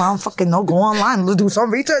from home. I don't fucking know. Go online. Do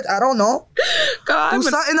some research. I don't know. God, Do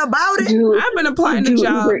something about it. I've been applying to Do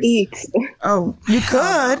jobs. Uber Eats. Oh, You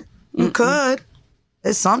could. You could.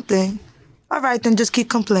 It's something. All right, then just keep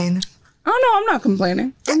complaining. oh no, I'm not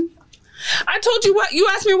complaining. I told you what. You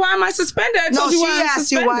asked me why am I suspended. I No, told you she why I'm asked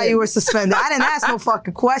suspended. you why you were suspended. I didn't ask no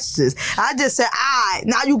fucking questions. I just said,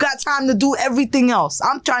 now you got time to do everything else.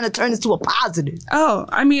 I'm trying to turn this to a positive. Oh,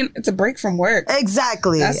 I mean, it's a break from work.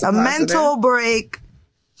 Exactly. That's a a positive. mental break.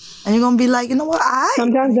 And you're going to be like, you know what?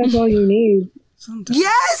 Sometimes that's all you need. Sometimes.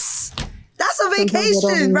 Yes. That's a Sometimes you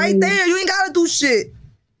don't vacation right need- there. You ain't got to do shit.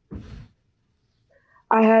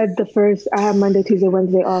 I had Monday, Tuesday,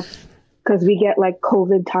 Wednesday off because we get like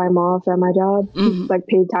COVID time off at my job, like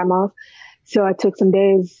paid time off. So I took some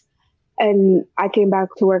days and I came back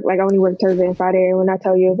to work. Like I only worked Thursday and Friday. And when I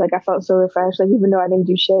tell you, like I felt so refreshed. Like even though I didn't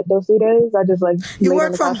do shit those 3 days, I just like You laid on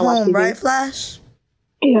work the from couch and watched home, TV. right, Flash?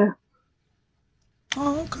 Yeah.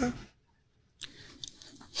 Oh, okay.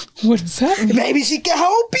 What is that? Maybe she can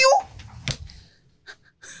help you.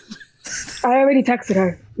 I already texted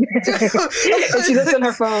her. And she looks on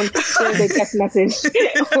her phone. There's a text message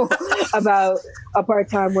about a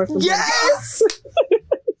part-time work from home. Yes.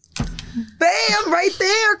 Bam, right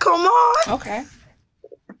there. Come on. Okay.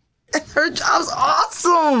 Her job's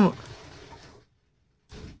awesome.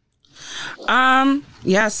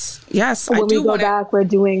 Yes. I When do we go want to. back, we're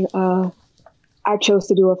doing. I chose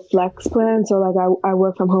to do a flex plan, so like I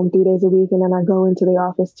work from home 3 days a week, and then I go into the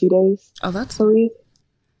office 2 days Oh, that's a week.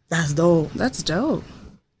 That's dope. dope.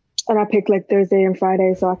 And I pick like Thursday and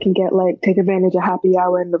Friday, so I can get like take advantage of happy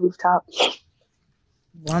hour in the rooftop.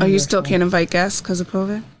 Oh, you still can't invite guests because of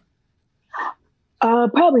COVID?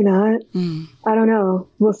 Probably not. I don't know.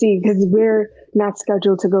 We'll see, because we're not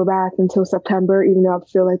scheduled to go back until September, even though I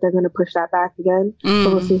feel like they're going to push that back again. But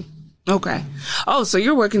we'll see. Okay. Oh, so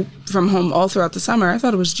you're working from home all throughout the summer. I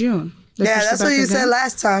thought it was June. They Yeah, pushed it that's what back you again? said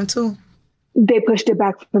last time, too. They pushed it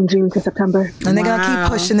back from June to September. And they're going to Wow.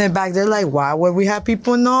 keep pushing it back. They're like, why would we have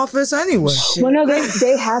people in the office anyway? Well, no,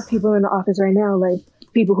 they have people in the office right now, like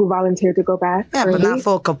people who volunteered to go back. Yeah, but early. not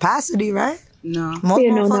full capacity, right? No. Most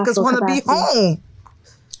Yeah, no, not motherfuckers full want to be capacity. home.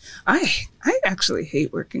 I actually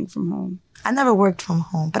hate working from home. I never worked from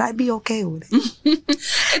home, but I'd be okay with it.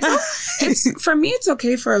 It's for me, it's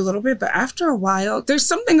okay for a little bit, but after a while, there's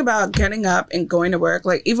something about getting up and going to work.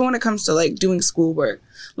 Like even when it comes to like doing schoolwork,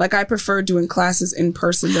 like I prefer doing classes in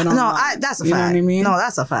person than online. No, that's a You fact. know what I mean? No,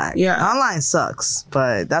 that's a fact. Yeah. Online sucks,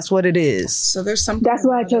 but that's what it is. So there's something. That's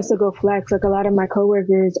why I chose to go flex. Like a lot of my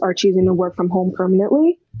coworkers are choosing to work from home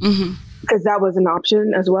permanently because that was an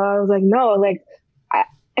option as well. I was like, no, like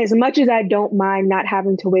as much as I don't mind not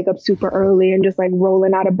having to wake up super early and just like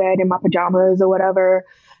rolling out of bed in my pajamas or whatever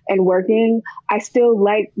and working, I still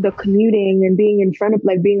like the commuting and being in front of,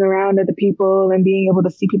 like being around other people and being able to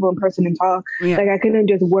see people in person and talk. Yeah. Like I couldn't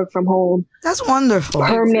just work from home That's wonderful.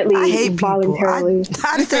 permanently, I hate people. voluntarily.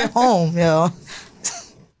 I'd stay home, yo.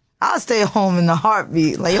 I'll stay home in a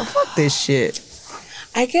heartbeat. Like, yo, fuck this shit.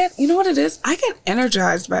 you know what it is? I get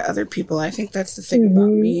energized by other people. I think that's the thing about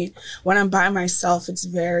me. When I'm by myself, it's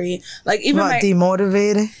very like even What, my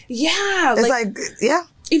demotivated? yeah, It's like like, yeah.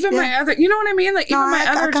 even my other, you know what I mean? Like even my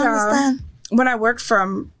I other can job, understand. when I worked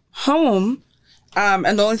from home,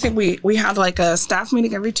 And the only thing we had like a staff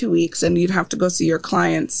meeting every 2 weeks, and you'd have to go see your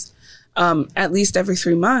clients at least every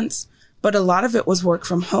 3 months. But a lot of it was work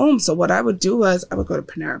from home. So what I would do was I would go to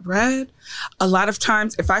Panera Bread. A lot of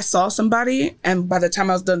times if I saw somebody and by the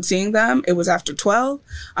time I was done seeing them, it was after 12,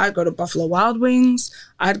 I'd go to Buffalo Wild Wings.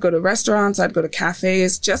 I'd go to restaurants. I'd go to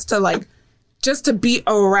cafes just to be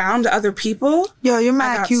around other people. Yo, you're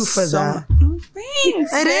mad cute for that.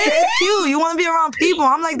 Thanks. It is. It's cute. You want to be around people.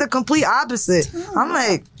 I'm like the complete opposite. I'm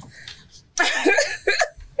like...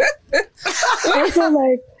 Also,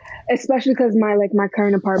 like, especially because my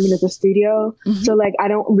current apartment is a studio, so like I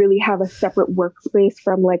don't really have a separate workspace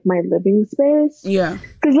from like my living space. Yeah,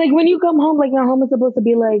 because like when you come home, like your home is supposed to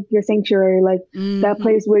be like your sanctuary, like that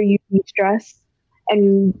place where you de-stress.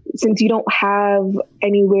 And since you don't have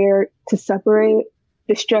anywhere to separate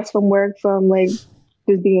the stress from work from like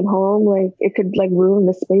just being home, like it could like ruin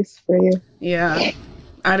the space for you. Yeah,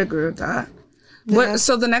 I'd agree with that. Yeah. What?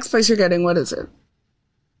 So the next place you're getting, what is it?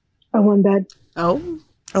 A one bed. Oh,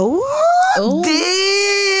 damn!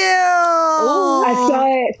 I saw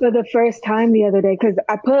it for the first time the other day because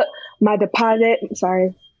I put my deposit.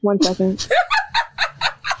 Sorry, 1 second.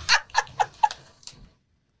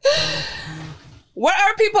 What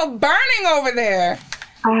are people burning over there?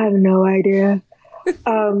 I have no idea.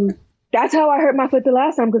 That's how I hurt my foot the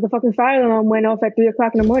last time because the fucking fire alarm went off at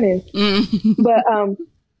 3:00 in the morning. But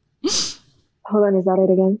hold on, is that it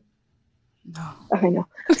again? No. Okay, no.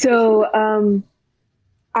 So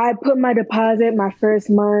I put my deposit, my first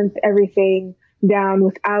month, everything down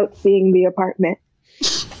without seeing the apartment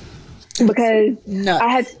because I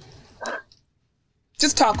had.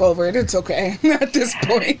 Just talk over it. It's okay at this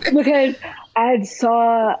point. Because I had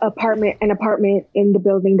saw an apartment in the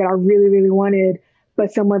building that I really, really wanted,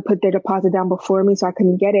 but someone put their deposit down before me, so I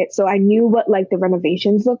couldn't get it. So I knew what like the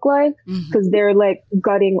renovations look like because they're like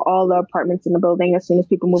gutting all the apartments in the building as soon as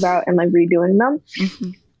people move out and like redoing them.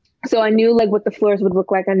 So I knew like what the floors would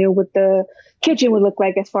look like. I knew what the kitchen would look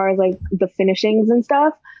like as far as like the finishings and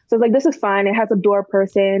stuff. So I was like, this is fine. It has a door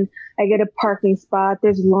person. I get a parking spot.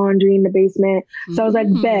 There's laundry in the basement. So I was like,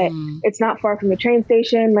 bet. It's not far from the train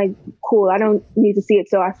station. Like, cool. I don't need to see it.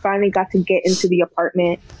 So I finally got to get into the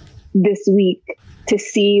apartment this week to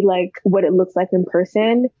see like what it looks like in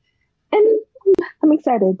person. And I'm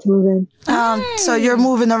excited to move in. So you're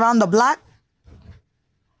moving around the block?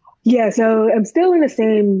 Yeah, so I'm still in the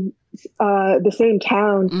same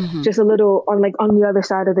town, just a little on the other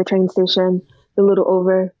side of the train station, a little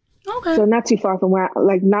over. Okay. So not too far from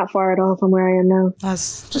not far at all from where I am now.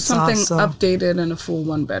 That's just something awesome. Updated in a full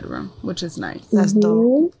 1-bedroom, which is nice. That's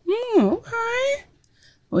dope. Okay.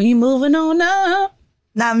 Well, you moving on up?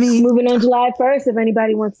 Not me. Moving on July 1st if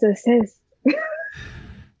anybody wants to assist.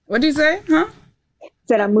 What did you say? Huh?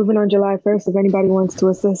 Said I'm moving on July 1st if anybody wants to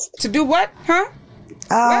assist. To do what? Huh?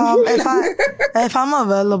 If I'm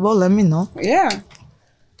available, let me know. Yeah.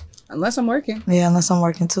 Unless I'm working. Yeah, unless I'm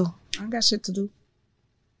working too. I got shit to do.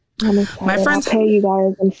 My friends pay you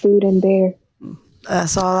guys in food and beer.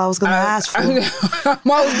 That's all I was gonna ask for.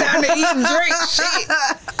 I'm always down to eat and drink.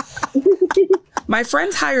 Shit. My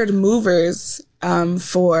friends hired movers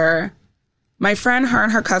for my friend. Her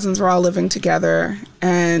and her cousins were all living together,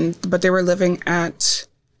 but they were living at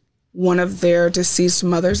one of their deceased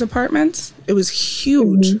mother's apartments. It was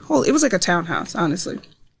huge. It was like a townhouse, honestly.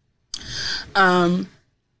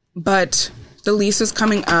 But the lease was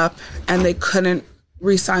coming up and they couldn't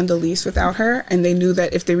re-sign the lease without her. And they knew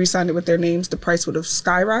that if they re-signed it with their names, the price would have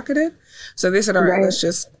skyrocketed. So they said, all right, let's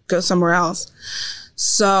just go somewhere else.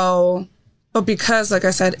 So, but because, like I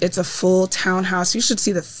said, it's a full townhouse, you should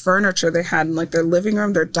see the furniture they had in like their living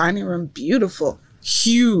room, their dining room, beautiful.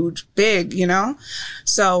 Huge, big,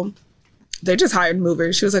 So they just hired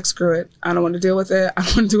movers. She was like, screw it. I don't want to deal with it. I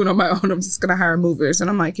want to do it on my own. I'm just going to hire movers. And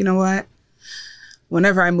I'm like, you know what?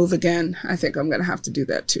 Whenever I move again, I think I'm going to have to do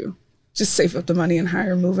that too. Just save up the money and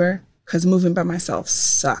hire a mover because moving by myself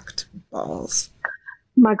sucked balls.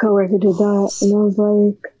 My coworker did that. And I was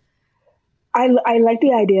like, I like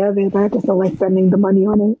the idea of it, but I just don't like spending the money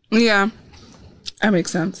on it. Yeah, that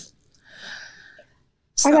makes sense.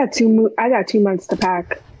 So, I got 2 months to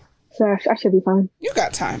pack, so I should be fine. You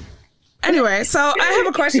got time. Anyway, so I have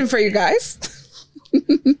a question for you guys.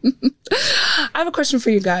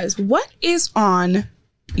 What is on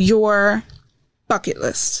your bucket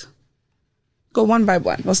list? Go one by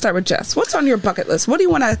one. We'll start with Jess. What's on your bucket list? What do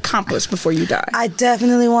you want to accomplish before you die? I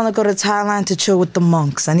definitely want to go to Thailand to chill with the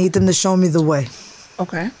monks. I need them to show me the way.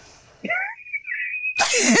 Okay.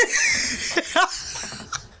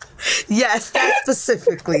 Yes, that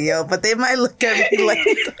specifically, yo. But they might look at me like,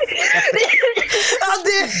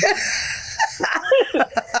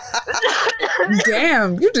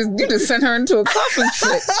 Damn, you just sent her into a coffin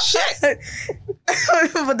fit. Shit.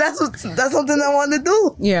 But that's something I want to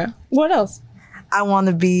do. Yeah. What else? I want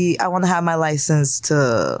to have my license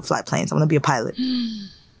to fly planes. I want to be a pilot.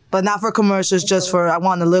 But not for commercials, just I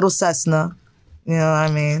want a little Cessna. You know what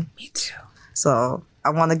I mean? Me too. So I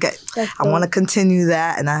want to continue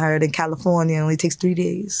that. And I heard in California it only takes 3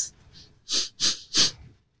 days.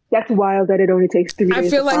 That's wild that it only takes 3 days. I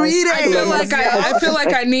feel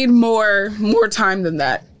like I need more time than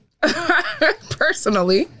that.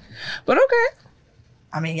 Personally. But okay.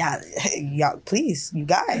 I mean, y'all, please, you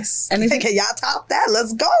guys. Anything? Can y'all top that?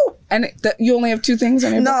 Let's go. And you only have 2 things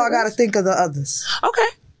on your No, I bucket got to list? think of the others. Okay.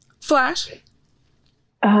 Flash.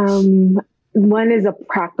 One is a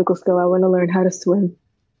practical skill. I want to learn how to swim.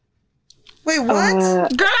 Wait, what?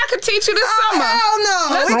 Girl, I could teach you this summer. Hell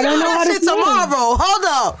no. I don't know how to swim. Tomorrow. Hold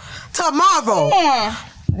up. Tomorrow. Yeah.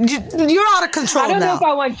 You're out of control I don't know now. if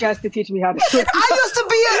I want Jess to teach me how to swim. I used to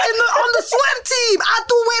be on the swim team. I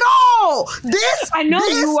do it all. I know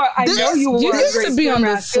you were. You used to be on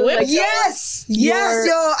the swim. Yes, yo.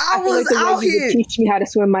 I feel was like the out way you here. would teach me how to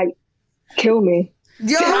swim might kill me.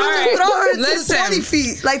 Yo, All right, throw her into listen. 20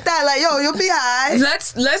 feet like that. Like, yo, you'll be high.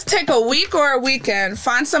 Let's take a week or a weekend,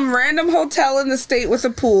 find some random hotel in the state with a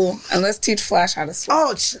pool, and let's teach Flash how to swim.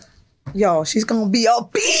 Oh, yo, she's gonna be a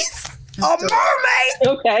beast, a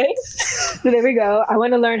mermaid. Okay. So there we go. I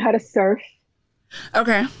want to learn how to surf.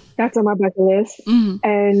 Okay. That's on my bucket list. Mm-hmm.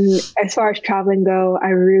 And as far as traveling go, I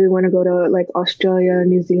really want to go to like Australia,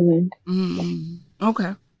 New Zealand. Mm-hmm.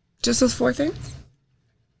 Okay. Just those 4 things?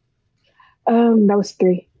 That was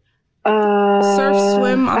 3. Surf,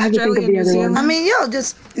 swim, I have to think Australia, of the New other Zealand. one. I mean, yo,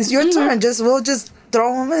 it's your turn. We'll just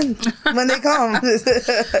throw them in when they come.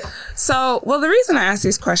 So, well, the reason I ask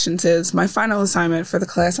these questions is my final assignment for the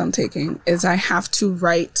class I'm taking is I have to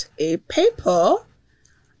write a paper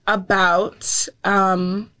about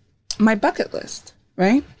my bucket list,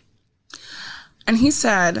 right? And he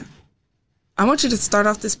said, I want you to start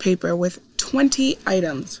off this paper with 20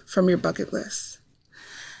 items from your bucket list.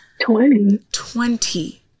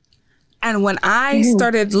 20. And when I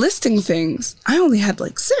started listing things, I only had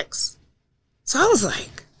like 6. So I was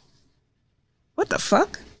like, what the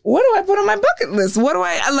fuck? What do I put on my bucket list? What do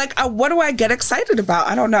I get excited about?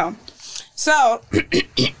 I don't know. So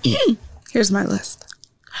here's my list.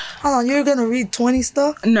 Hold on, you're gonna read 20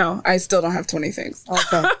 stuff? No, I still don't have 20 things.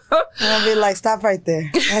 Okay. I'm gonna be like, stop right there.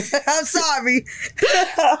 I'm sorry.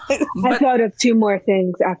 I thought of 2 more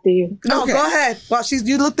things after you. No, Okay. go ahead. Well,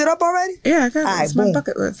 you looked it up already? Yeah, I got it. All right, It's my boom.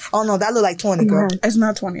 bucket list. Oh no, that looked like 20, girl. It's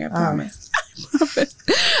not 20, I promise. I promise.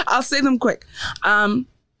 I'll say them quick.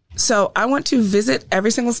 So I want to visit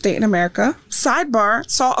every single state in America. Sidebar,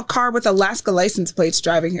 saw a car with Alaska license plates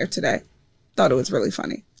driving here today. Thought it was really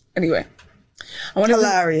funny. Anyway. I want to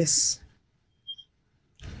Hilarious.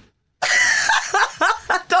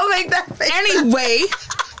 Don't make that face. Anyway,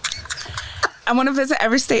 I want to visit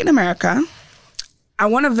every state in America. I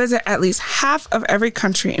want to visit at least half of every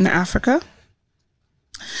country in Africa.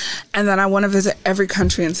 And then I want to visit every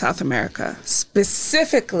country in South America,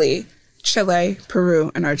 specifically Chile,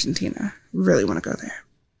 Peru, and Argentina. Really want to go there.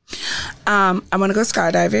 I want to go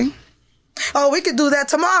skydiving. Oh, we could do that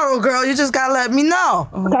tomorrow, girl. You just gotta let me know.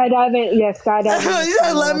 Skydiving, yes, skydiving. You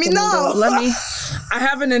gotta let me know. I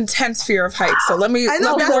have an intense fear of heights, so let me I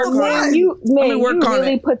know, let me that's work the on vibe. it. You work on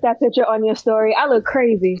really it. put that picture on your story. I look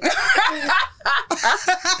crazy.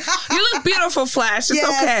 You look beautiful, Flash. It's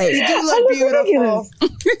Yes, okay. you do look beautiful.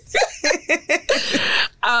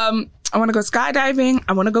 I want to go skydiving.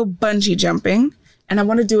 I want to go bungee jumping, and I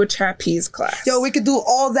want to do a trapeze class. Yo, we could do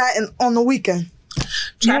all that on the weekend.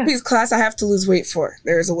 Trapeze class, I have to lose weight for.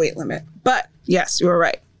 There is a weight limit, but yes, you were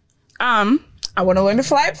right. I want to learn to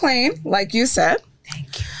fly a plane, like you said.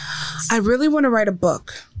 Thank you. I really want to write a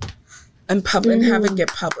book and have it get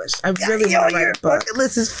published. I really want to write a book. Bucket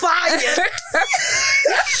list is fire.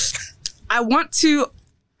 I want to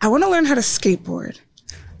learn how to skateboard.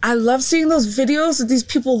 I love seeing those videos of these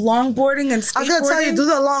people longboarding and skateboarding. I was gonna tell you, do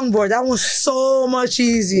the longboard. That one's so much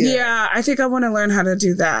easier. Yeah, I think I want to learn how to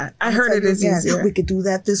do that. I heard it is easier. We could do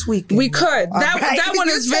that this weekend. We could. That one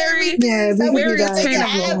You is tell very, me this. Yeah, we very could do that. Make it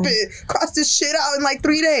attainable. happen. Cross this shit out in like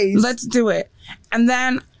 3 days. Let's do it. And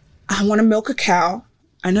then I want to milk a cow.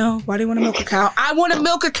 I know. Why do you want to milk a cow? I want to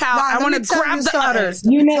milk a cow. Nah, I let want me to tell grab you the something. udders. Let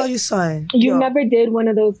me You know- tell you something. You Yo. never did one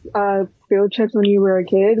of those field trips when you were a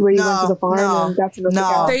kid where you went to the farm and got to milk the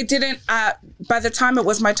cow? They didn't. By the time it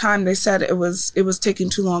was my time, they said it was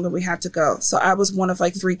taking too long and we had to go. So I was one of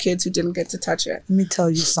like 3 kids who didn't get to touch it. Let me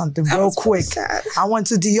tell you something That real was quick. sad. I went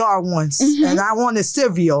to DR once and I wanted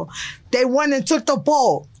cereal. They went and took the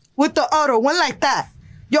bowl with the udder, went like that.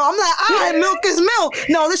 Yo, I'm like, all right, milk is milk.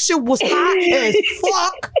 No, this shit was hot as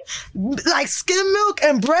fuck. Like skim milk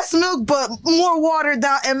and breast milk, but more watered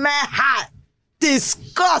down and mad hot.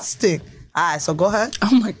 Disgusting. All right, so go ahead.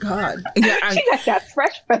 Oh my God. Yeah, She got that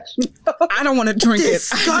fresh milk. I don't want to drink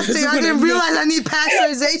Disgusting. it. I didn't realize I need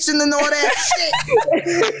pasteurization and all that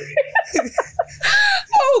shit.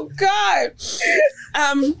 Oh God.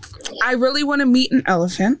 I really want to meet an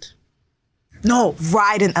elephant. No,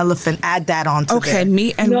 ride an elephant. Add that on to Okay, there.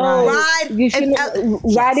 meet and No, ride. Ride you shouldn't.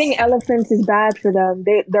 Riding elephants is bad for them.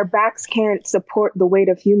 Their backs can't support the weight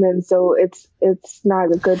of humans, so it's not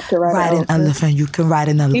good to ride. Ride an elephant. You can ride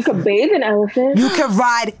an elephant. You can bathe an elephant. You can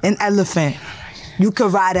ride an elephant. You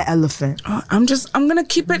can ride an elephant. I'm gonna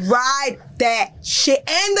keep it. Ride that shit.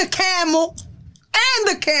 And the camel.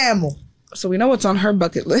 And the camel. So we know what's on her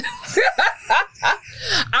bucket list.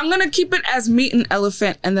 I'm gonna keep it as meet an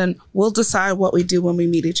elephant, and then we'll decide what we do when we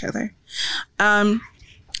meet each other. And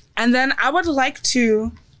then I would like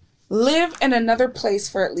to live in another place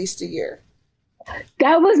for at least a year.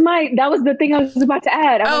 That was the thing I was about to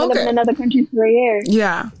add. I want to live in another country for a year.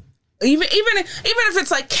 Yeah. Even if it's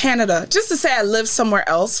like Canada, just to say I live somewhere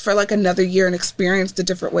else for like another year and experienced a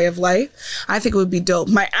different way of life, I think it would be dope.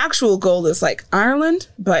 My actual goal is like Ireland,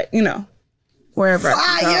 but wherever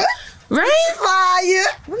I can go. Fire. Right? Fire.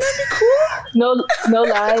 Wouldn't that be cool? No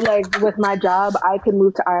lie. Like with my job, I could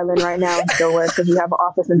move to Ireland right now and still work because we have an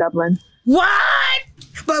office in Dublin. What?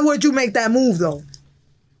 But would you make that move though?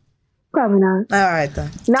 Probably not. All right then.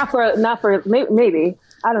 Not for maybe.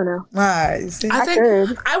 I don't know. All right. See? I think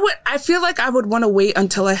could. I feel like I would want to wait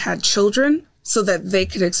until I had children so that they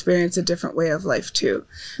could experience a different way of life too.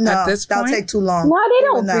 No, At this that'll point, take too long. No, they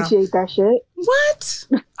don't Even now. appreciate that shit. What?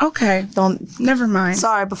 Okay. Don't. Never mind.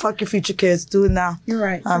 Sorry, but fuck your future kids. Do it now. You're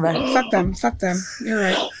right. All right. Fuck them. You're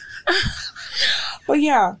right. But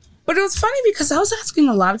yeah. But it was funny because I was asking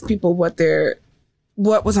a lot of people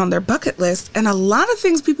what was on their bucket list, and a lot of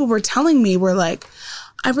things people were telling me were like,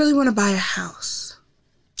 I really want to buy a house.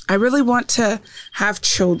 I really want to have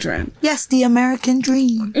children. Yes, the American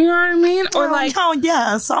dream. You know what I mean? Or like, oh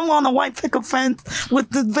yes, I'm on a white picket fence with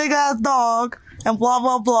this big ass dog and blah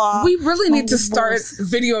blah blah. we really need to start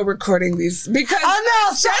video recording these because I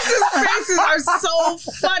know. Jess's faces are so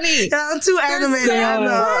funny. Yeah, I'm too animated. so I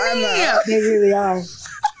know. They really are.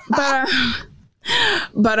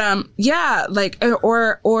 But yeah, like,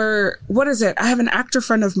 or what is it? I have an actor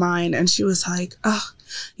friend of mine, and she was like, oh,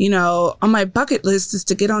 on my bucket list is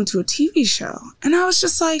to get onto a TV show. And I was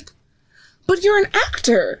just like, but you're an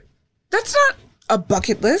actor. That's not a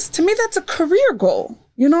bucket list. To me, that's a career goal.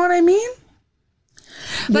 You know what I mean?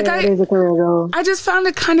 Like, yeah, it is a career goal. I just found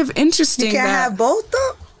it kind of interesting. You can't have both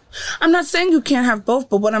though. I'm not saying you can't have both,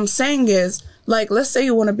 but what I'm saying is, like, let's say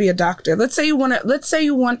you want to be a doctor. Let's say you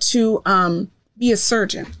want to be a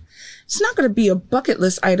surgeon. It's not going to be a bucket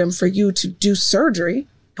list item for you to do surgery.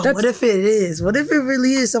 But what if it is? What if it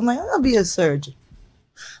really is? I'm like, I'm gonna be a surgeon.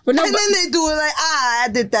 But no, And then they do it like, I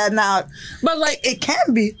did that now. but like, It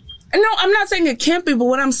can be. no, I'm not saying it can't be, but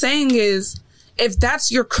what I'm saying is, if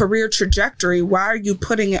that's your career trajectory, why are you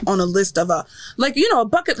putting it on a list of a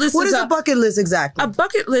bucket list? What is a bucket list exactly? A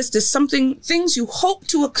bucket list is things you hope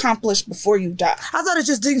to accomplish before you die. I thought it's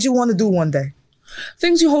just things you want to do one day.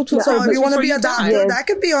 Things you hope to So accomplish if you want to before be you a die. doctor, that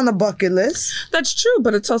could be on the bucket list. That's true,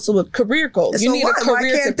 but it's also a career goal. You need a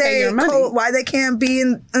career to pay your money. Why they can't be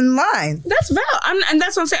in line? That's valid. And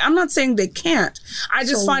that's what I'm saying. I'm not saying they can't. I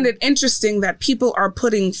just find it interesting that people are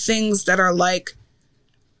putting things that are like,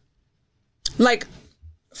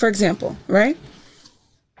 for example, right?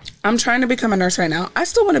 I'm trying to become a nurse right now. I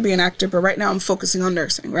still want to be an actor, but right now I'm focusing on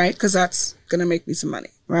nursing, right? Because that's going to make me some money,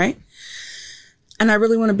 right? And I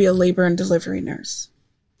really want to be a labor and delivery nurse.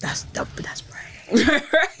 That's right.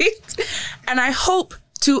 Right? And I hope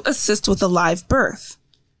to assist with a live birth.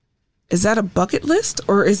 Is that a bucket list,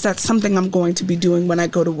 or is that something I'm going to be doing when I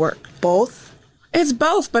go to work? Both. It's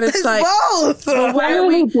both, but it's like both. why are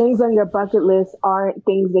we? Things on your bucket list aren't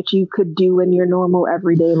things that you could do in your normal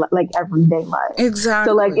everyday life.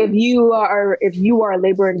 Exactly. So like if you are a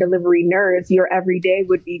labor and delivery nurse, your everyday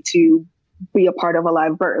would be to be a part of a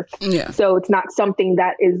live birth. Yeah. So it's not something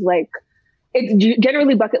that is like, it's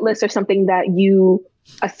generally bucket lists are something that you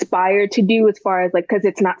aspire to do as far as like, because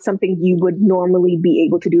it's not something you would normally be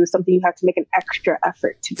able to do. It's something you have to make an extra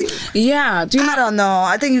effort to do. Yeah. I don't know.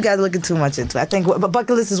 I think you guys are looking too much into it. I think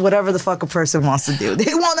bucket list is whatever the fuck a person wants to do.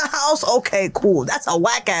 They want a house? Okay, cool. That's a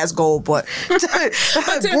whack ass goal, but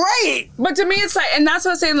great. But to me, it's like, and that's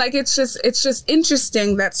what I'm saying. Like, it's just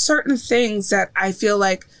interesting that certain things that I feel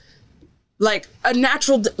like a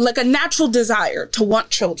natural desire to want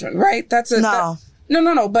children, right? That's No.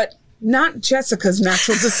 No. But not Jessica's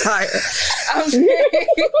natural desire. I'm saying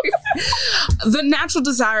the natural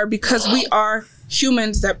desire, because we are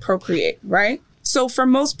humans that procreate, right? So for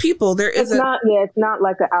most people, it's not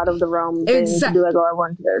like an out of the realm thing to be like, oh, I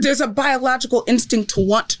want kids. There's a biological instinct to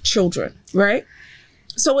want children, right?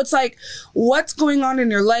 So it's like, what's going on in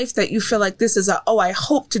your life that you feel like this is I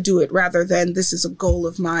hope to do it, rather than this is a goal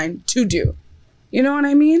of mine to do. You know what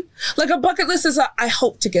I mean? Like a bucket list is I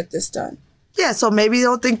hope to get this done. Yeah, so maybe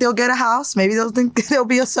they'll think they'll get a house. Maybe they'll think they'll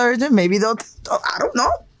be a surgeon. Maybe I don't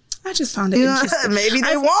know. I just found it interesting. Maybe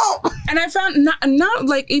they won't. And I found not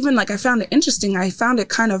like even like I found it interesting. I found it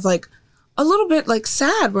kind of like a little bit like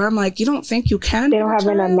sad, where I'm like, you don't think you can? They don't have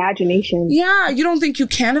an imagination. Yeah, you don't think you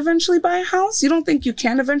can eventually buy a house? You don't think you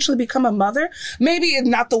can eventually become a mother? Maybe it's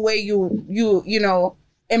not the way you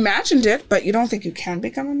imagined it, but you don't think you can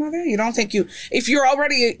become a mother? You don't think if you're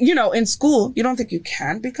already, in school, you don't think you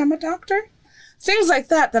can become a doctor? Things like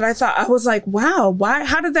that I thought, I was like, wow, why?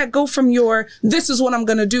 How did that go from this is what I'm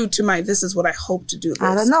going to do to my, this is what I hope to do list?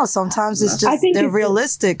 I don't know. Sometimes it's just, they're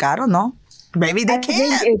realistic. I don't know. Maybe they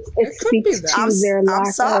can't. I think it speaks to their lack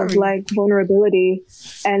of like vulnerability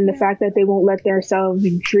and the fact that they won't let themselves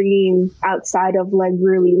dream outside of like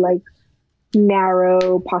really like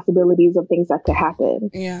narrow possibilities of things that could happen.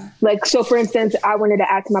 Yeah. Like, so for instance, I wanted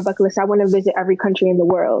to add to my bucket list, I want to visit every country in the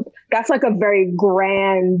world. That's like a very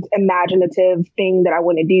grand, imaginative thing that I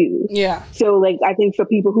want to do. Yeah. So like, I think for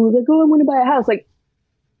people who are like, oh, I want to buy a house, like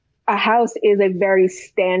a house is a very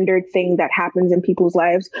standard thing that happens in people's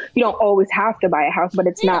lives. You don't always have to buy a house, but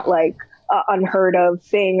it's not like an unheard of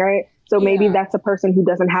thing, right? So maybe that's a person who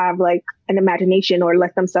doesn't have like an imagination or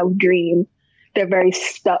let themselves dream. They're very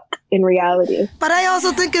stuck in reality. But I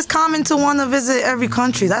also think it's common to want to visit every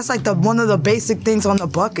country. That's like one of the basic things on the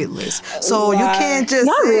bucket list. So you can't just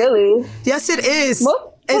Not really. Yes, it is.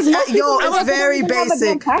 It's very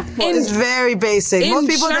basic. It's very basic. Most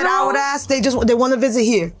people that I would ask, they want to visit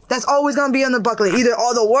here. That's always going to be on the bucket list. Either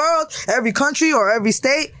all the world, every country, or every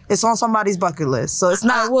state. It's on somebody's bucket list. So it's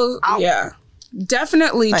not.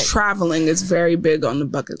 Definitely traveling is very big on the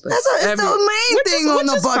bucket list. It's the main thing on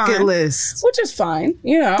the bucket list. Which is fine,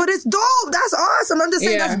 But it's dope. That's awesome. I'm just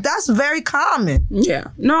saying that's very common. Yeah.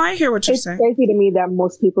 No, I hear what you're saying. It's crazy to me that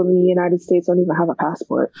most people in the United States don't even have a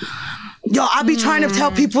passport. Yo, I be trying to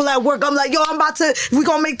tell people at work, I'm like, yo, we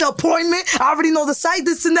gonna make the appointment. I already know the site,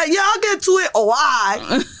 this and that. Yeah, I'll get to it. Oh, why?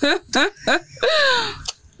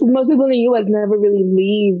 Most people in the U.S. never really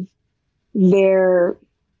leave their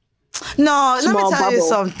No, let me tell you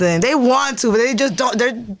something. They want to, but they just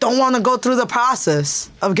don't want to go through the process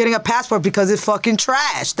of getting a passport because it's fucking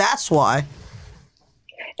trash. That's why.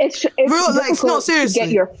 It's real, like, no, seriously. To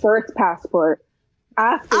get your first passport.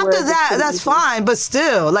 After that, that's fine, but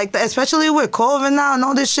still, like, especially with COVID now and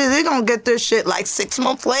all this shit, they gonna get their shit like 6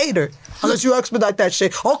 months later, unless you expedite that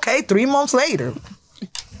shit. Okay, 3 months later.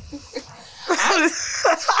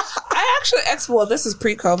 I actually this is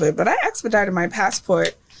pre-COVID, but I expedited my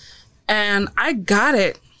passport. And I got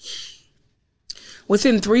it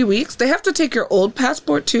within 3 weeks. They have to take your old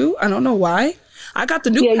passport too. I don't know why. I got the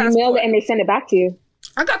new passport. Yeah, you mailed it and they send it back to you.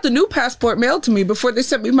 I got the new passport mailed to me before they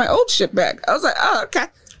sent me my old shit back. I was like, oh, okay,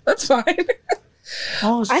 that's fine.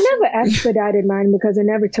 I never expedited mine because it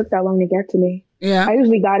never took that long to get to me. Yeah. I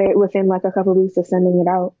usually got it within like a couple of weeks of sending it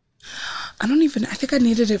out. I think I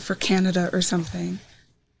needed it for Canada or something.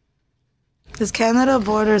 Is Canada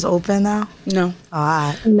borders open now? No.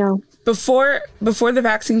 No. Before the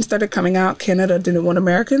vaccine started coming out, Canada didn't want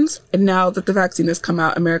Americans. And now that the vaccine has come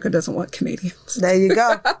out, America doesn't want Canadians. There you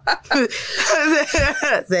go.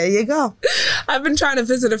 There you go. I've been trying to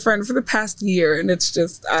visit a friend for the past year, and it's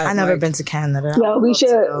just... I've never been to Canada. Yeah, we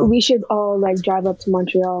should all like drive up to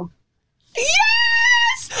Montreal.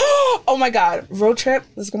 Yes! Oh my God. Road trip.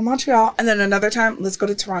 Let's go to Montreal. And then another time, let's go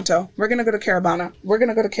to Toronto. We're going to go to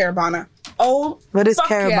Caribana. Oh, what is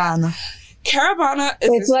Caribana? Yeah. Caribana is...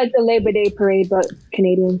 It's like the Labor Day parade, but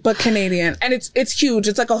Canadian. And it's huge.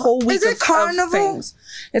 It's like a whole week of carnival? Of things.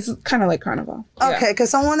 It's kind of like carnival. Okay, because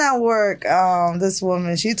someone at work, this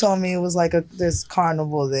woman, she told me it was like this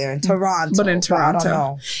carnival there in Toronto. But in Toronto. I don't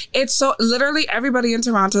know. It's so... Literally, everybody in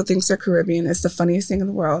Toronto thinks they're Caribbean. It's the funniest thing in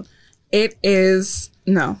the world. It is...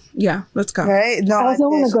 No. Yeah, let's go. Right? No, I also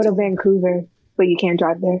want to go to Vancouver, but you can't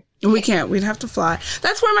drive there. We can't. We'd have to fly.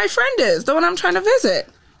 That's where my friend is, the one I'm trying to visit.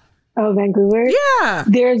 Oh, Vancouver? Yeah.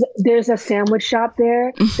 There's a sandwich shop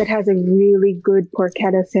there that has a really good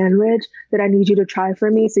porchetta sandwich that I need you to try for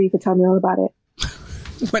me so you can tell me all about it.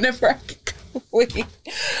 Whenever I can go. Leave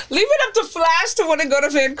it up to Flash to want to go to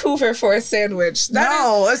Vancouver for a sandwich.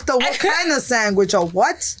 It's what kind of sandwich or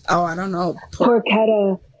what? Oh, I don't know.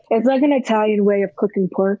 Porchetta. It's like an Italian way of cooking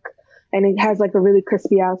pork. and it has like a really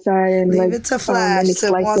crispy outside. And Leave like, it to Flash and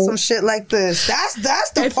to want some shit like this. That's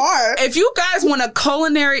the part. If you guys want a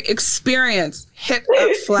culinary experience, hit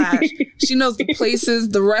up Flash. She knows the places,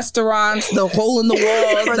 the restaurants, the hole in the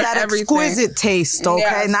wall For that everything. exquisite taste, okay?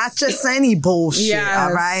 Yes. Not just any bullshit, Yes.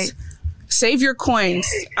 all right? Save your coins.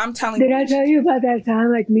 I'm telling Did you. I tell you about that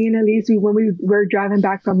time? Like me and Elise, when we were driving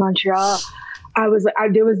back from Montreal, I was like,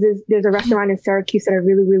 there's a restaurant in Syracuse that I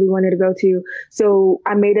really, really wanted to go to. So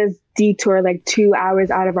I made us detour like 2 hours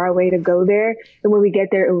out of our way to go there. And when we get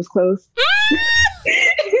there, it was closed.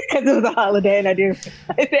 Because it was a holiday and I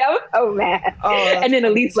was so mad. Oh, and then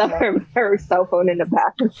Elise left her cell phone in the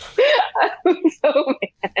bathroom. I was so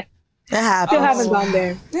mad. It happens. Still haven't gone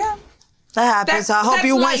there. Yeah. That happens. I hope that's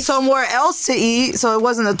you went life. somewhere else to eat, so it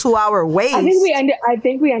wasn't a 2-hour wait. I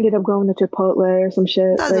think we ended up going to Chipotle or some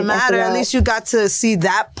shit. Doesn't like, after matter. At that. least you got to see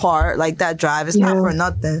that part, like that drive. It's not Yeah. for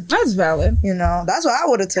nothing. That's valid. You know, that's what I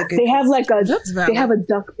would have took it. They have like That's valid. they have a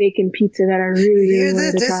duck bacon pizza that I really Yeah,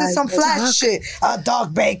 wanted to this try. is some Flash shit. A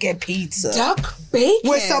duck bacon pizza. Duck bacon.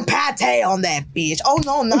 With some pate on that bitch. Oh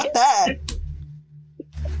no, not that.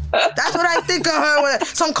 That's what I think of her with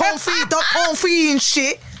some confit, duck confit and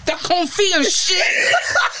shit. The confit and shit.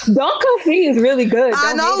 Don Confit is really good.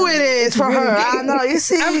 I Don't know hate it on is for It's really her. good. I know. You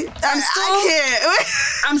see, I'm I can't.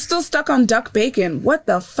 I'm still stuck on duck bacon. What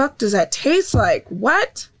the fuck does that taste like?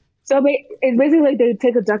 What? So it's basically like they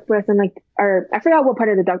take a duck breast and like, or I forgot what part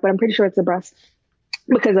of the duck, but I'm pretty sure it's the breast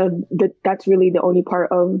because that's really the only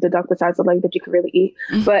part of the duck besides the leg that you can really eat.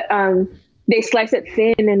 Mm-hmm. But they slice it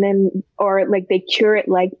thin and then, or like they cure it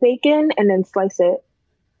like bacon and then slice it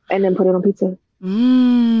and then put it on pizza.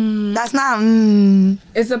 That's not.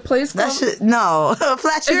 Is the place That called? shit. No,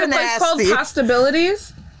 Flash, Is you're the place called nasty.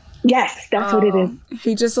 Postabilities? Yes, that's what it is.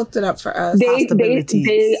 He just looked it up for us. They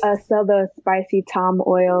Possibilities. sell the spicy Tom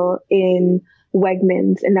oil in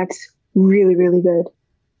Wegmans, and that's really, really good.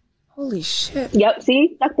 Holy shit! Yep,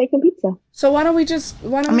 see? Duck bacon pizza. So why don't we just?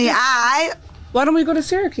 Why don't we go to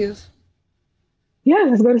Syracuse? Yeah,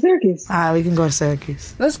 let's go to Syracuse. All right, we can go to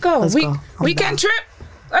Syracuse. Let's go. Let's go. I'm Weekend trip.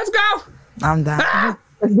 Let's go. I'm down.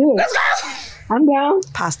 Let's do it. Let's go. I'm down.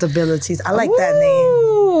 Possibilities. I like that name.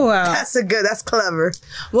 Ooh. That's clever.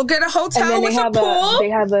 We'll get a And hotel then with a pool. they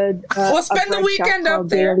have a We'll spend the bread weekend shop up called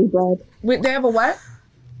there. Daily Bread. They have a what?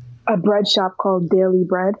 A bread shop called Daily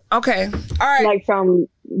Bread. Okay. All right. Like from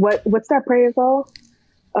what's that prayer called?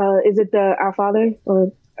 Is it the Our Father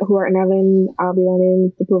or who art in heaven? I'll be thine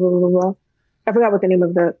name. Blah blah blah blah. I forgot what the name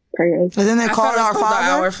of the prayer is. Isn't it I called thought it was Our called the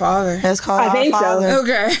Father? Our Father. It's called I Our think so. Father.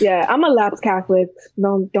 Okay. Yeah, I'm a lapsed Catholic.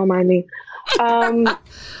 Don't mind me.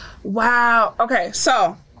 Wow. Okay.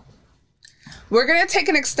 So we're gonna take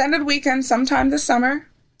an extended weekend sometime this summer.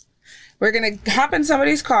 We're gonna hop in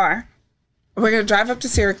somebody's car. We're gonna drive up to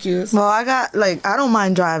Syracuse. Well, I don't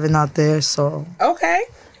mind driving out there, so Okay.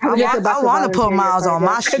 I want to put miles on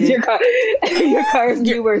my shit. Your car is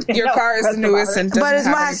newer. Your car is the newest and doesn't But it's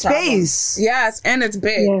have my any problems. space. Yes, and it's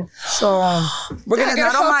big. Yeah. So We're gonna get I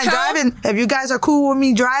a don't mind hotel. driving. If you guys are cool with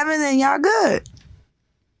me driving, then y'all good.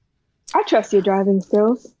 I trust your driving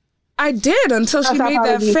skills. I did until she That's made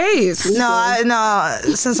that probably- face. No.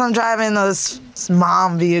 Since I'm driving a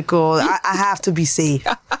mom vehicle, I have to be safe.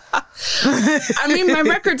 I mean, my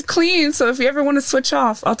record's clean, so if you ever want to switch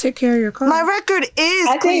off, I'll take care of your car. My record is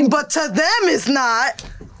clean, but to them it's not.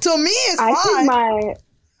 To me, it's fine.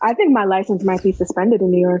 I think my license might be suspended in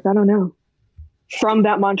New York. I don't know. From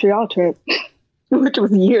that Montreal trip, which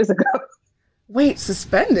was years ago. Wait,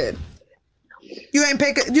 suspended? You ain't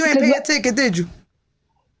pay a ticket, did you?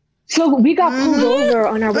 So we got pulled over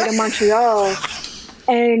on our way to Montreal,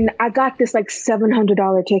 and I got this like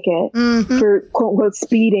 $700 ticket for quote unquote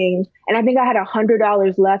speeding. And I think I had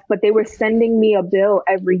 $100 left, but they were sending me a bill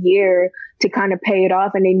every year to kind of pay it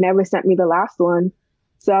off, and they never sent me the last one.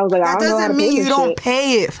 So I was like, I That don't know how to doesn't pay mean this you don't shit.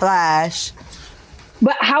 pay it, Flash.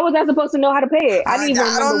 But how was I supposed to know how to pay it? I didn't even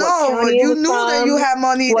remember don't know. what county it You was knew that from, you had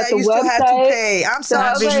money what that the you still had to website. pay. I'm So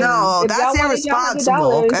I sorry, was like, no, if that's y'all wanted y'all irresponsible.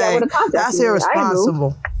 $100, y'all Okay, would've contacted that's me. I knew.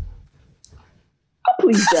 irresponsible. Oh,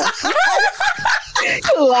 please, Jeff. You're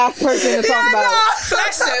the last person to talk about.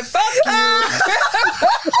 Flash said, fuck you.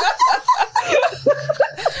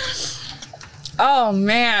 Oh,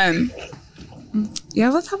 man. Yeah,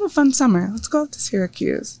 let's have a fun summer. Let's go up to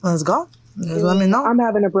Syracuse. Let's go. Just let me know. I'm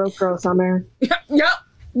having a broke girl summer. Yep.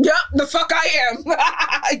 The fuck I am.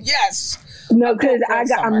 Yes. No, because broke girl I'm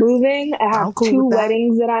summer. moving. I I'm have cool 2 with that.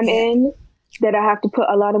 weddings that I'm in that I have to put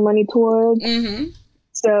a lot of money towards. Mm-hmm.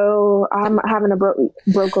 So I'm having a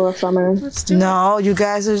broke girl summer. Let's do it. No, you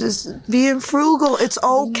guys are just being frugal. It's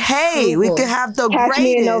okay. We frugal. can have the Catch greatest.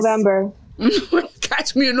 me in November.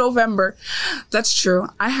 Catch me in November. That's true.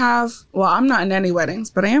 I'm not in any weddings,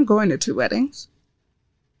 but I am going to 2 weddings.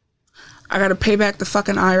 I got to pay back the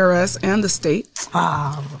fucking IRS and the state.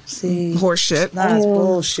 See. Horse shit. That's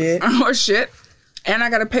bullshit. Horse shit. And I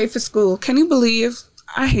got to pay for school. Can you believe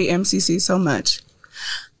I hate MCC so much?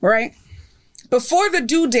 Right? Before the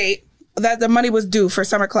due date that the money was due for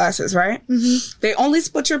summer classes, right? Mm-hmm. They only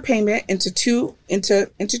split your payment into two.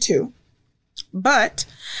 But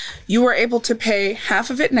you were able to pay half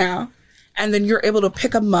of it now, and then you're able to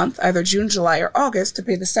pick a month, either June, July, or August, to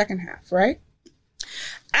pay the second half, right?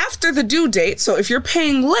 After the due date, so if you're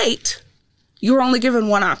paying late, you're only given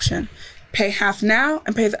one option. Pay half now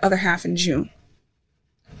and pay the other half in June.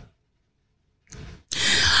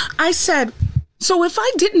 I said, so if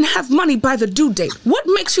I didn't have money by the due date, what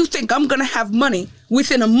makes you think I'm going to have money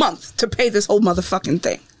within a month to pay this whole motherfucking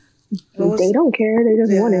thing? They don't care. They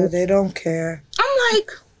just want it. They don't care. I'm like...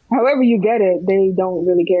 However you get it, they don't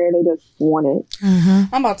really care. They just want it.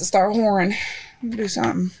 Mm-hmm. I'm about to start whoring. Do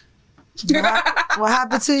something. What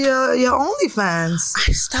happened to your OnlyFans?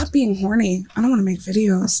 I stopped being horny. I don't want to make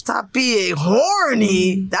videos. Stop being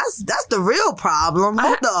horny. That's the real problem.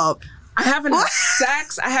 Hold up. I haven't had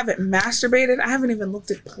sex. I haven't masturbated. I haven't even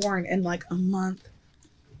looked at porn in like a month.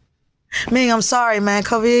 Ming, I'm sorry, man.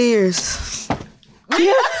 Cover your ears. Ming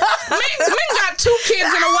got 2 kids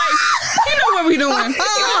and a wife. You know what we doing.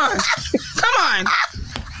 Come on.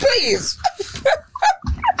 Please.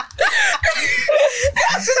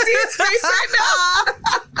 I should see his face right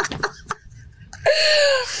now.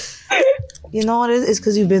 You know what it is? It's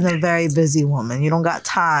because you've been a very busy woman. You don't got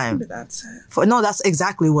time. That's it. No, that's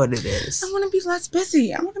exactly what it is. I want to be less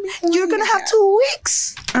busy. I want to be horny. You're going to have 2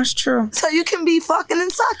 weeks. That's true. So you can be fucking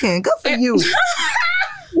and sucking. Good for you.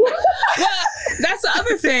 Well, that's the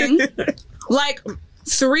other thing. Like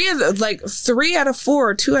 3 out of 4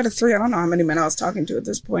 or 2 out of 3, I don't know how many men I was talking to at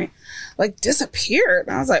this point, like disappeared.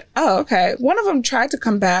 And I was like, oh, okay. One of them tried to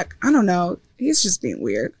come back. I don't know. He's just being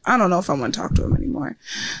weird. I don't know if I want to talk to him anymore.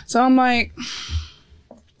 So I'm like,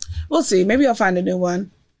 we'll see. Maybe I'll find a new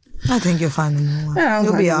one. I think you'll find a new one. Yeah,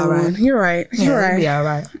 you'll be all right. You're right. You're right. You'll be all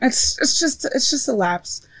right. It's just a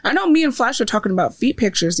lapse. I know me and Flash were talking about feet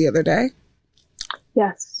pictures the other day.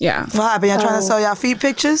 Yes. Yeah. What happened? Y'all trying to sell y'all feet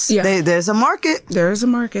pictures? Yeah. There's a market. There's a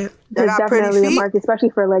market. There's definitely a market,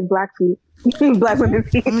 especially for like black feet. Black women's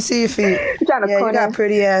feet. Let me see your feet. You got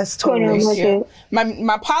pretty ass toes. Yeah.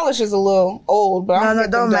 My polish is a little old, but no,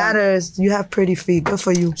 it don't matter. You have pretty feet. Good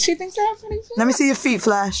for you. She thinks I have pretty feet. Let me see your feet,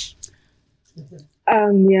 Flash.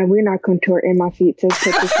 Yeah, we're not contorting my feet to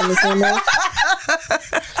put this on the camera.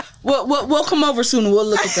 We'll come over soon and we'll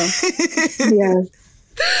look at them. Yeah.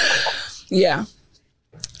 Yeah.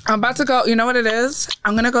 I'm about to go. You know what it is?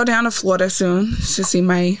 I'm going to go down to Florida soon to see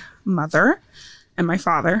my mother and my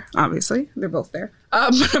father. Obviously, they're both there.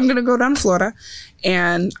 But I'm going to go down to Florida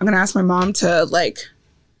and I'm going to ask my mom to like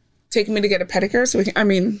take me to get a pedicure. So I'm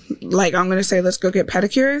going to say, let's go get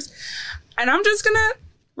pedicures. And I'm just going to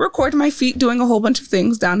record my feet doing a whole bunch of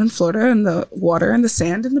things down in Florida in the water and the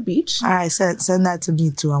sand and the beach. All right, send that to me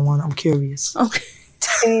too. I'm curious. Okay.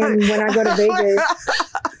 And when I go to Vegas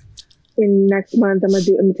in next month, I'm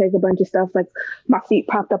gonna take a bunch of stuff like my feet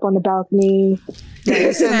popped up on the balcony.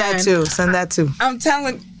 Yeah, send that too. I'm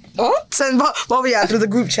telling. Oh, send both of y'all through the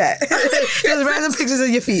group chat. Just random pictures of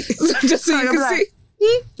your feet, just so you can see.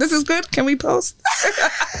 This is good. Can we post?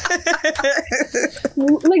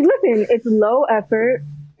 Like, listen, it's low effort.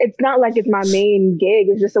 It's not like it's my main gig.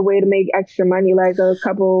 It's just a way to make extra money, like a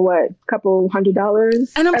couple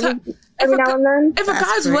 $100. And every now and then. If a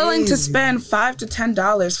guy's willing to spend $5 to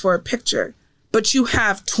 $10 for a picture, but you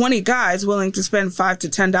have 20 guys willing to spend $5 to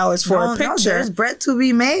 $10 for a picture, there's bread to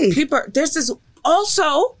be made. There's this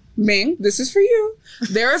also. Ming, this is for you.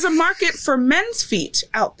 There is a market for men's feet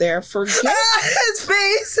out there for gay,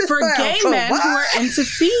 gay men who are into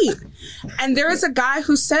feet. And there is a guy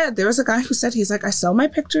who said, he's like, I sell my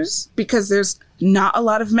pictures because there's not a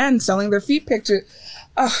lot of men selling their feet pictures.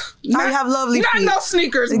 You have lovely feet. Not no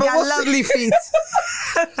sneakers, but got lovely feet.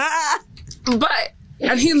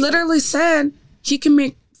 And he literally said he can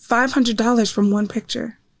make $500 from one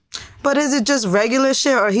picture. But is it just regular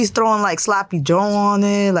shit, or he's throwing like sloppy Joe on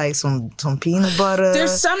it, like some peanut butter?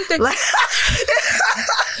 There's something. Like,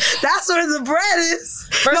 that's where the bread is.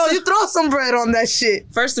 You throw some bread on that shit.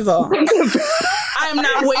 First of all, I'm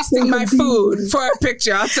not wasting my food for a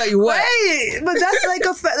picture. I'll tell you what. Right, but that's like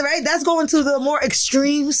right. That's going to the more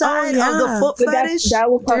extreme side of the foot fetish. That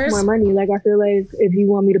will cost more money. Like I feel like if you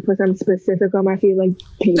want me to put something specific on my feet, like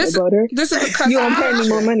peanut butter, this is a custom. You won't pay me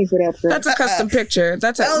more money for that. That's a custom picture.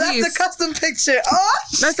 That's a custom picture. Oh,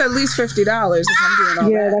 that's at least $50 if I'm doing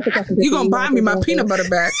all that. That's a custom picture. You gonna buy me my peanut butter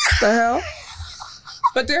back? The hell?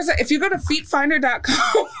 But if you go to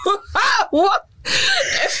feetfinder.com, what?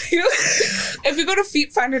 If you go to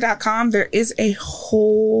feetfinder.com, there is a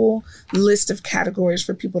whole list of categories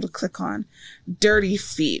for people to click on. Dirty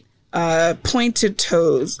feet, pointed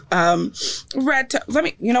toes, red toe.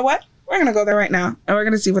 You know what? We're going to go there right now and we're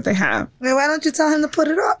going to see what they have. Wait, why don't you tell him to put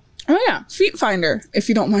it up? Oh yeah, Feet Finder, if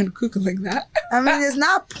you don't mind Googling that. I mean, it's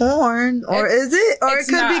not porn, or is it? Or it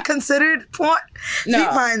could be considered porn. No. Feet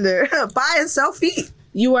Finder. Buy and sell feet.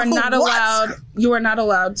 You are not allowed. You are not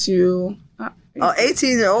allowed to.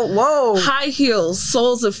 18-year-old. Whoa. High heels,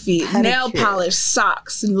 soles of feet, nail polish,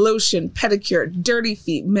 socks, lotion, pedicure, dirty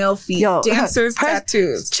feet, male feet, dancers,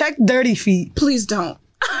 tattoos. Check dirty feet. Please don't.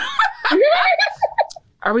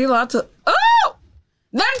 Are we allowed to? Oh,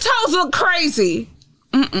 them toes look crazy.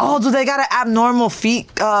 Oh, do they got an abnormal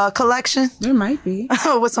feet collection? There might be.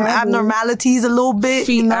 With some abnormalities a little bit.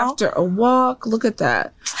 Feet after a walk. Look at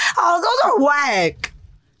that. Oh, those are whack.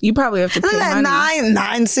 You probably have to pay money.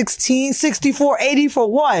 9, 16, 64, 80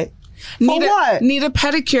 for what? Need a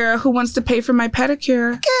pedicure. Who wants to pay for my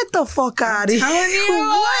pedicure? Get the fuck out of here.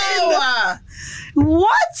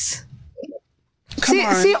 What? Come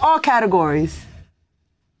on. See all categories.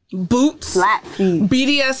 Boots. Flat feet.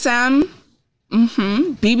 BDSM.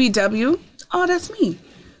 BBW. Oh, that's me.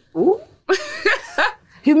 Ooh.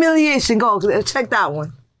 Humiliation. Go. Check that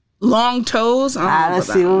one. Long toes.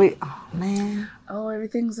 Let's see what we... Oh, man. Oh,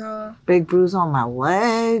 everything's all... Big bruise on my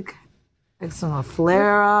leg. It's on a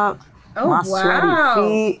flare up. Oh, my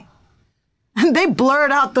sweaty feet. They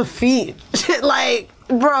blurred out the feet. Like,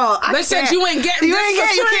 bro, they said you ain't getting this for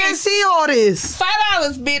free. You can't see all this.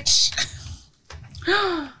 $5, bitch.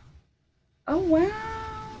 Oh, wow.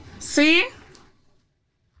 See?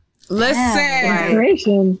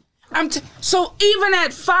 Listen. So even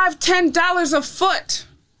at $5-10 a foot...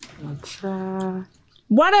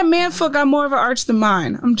 Why that man foot got more of an arch than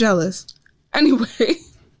mine? I'm jealous. Anyway,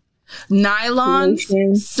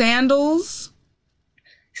 nylons, sandals.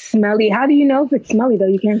 Smelly. How do you know if it's smelly though?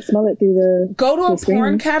 You can't smell it through the... Go to a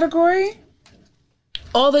porn category.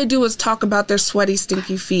 All they do is talk about their sweaty,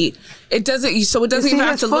 stinky feet. It doesn't even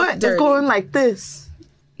have to look dirty. It's going like this.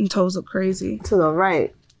 And toes look crazy. To the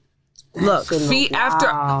right. Look, feet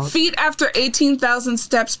after 18,000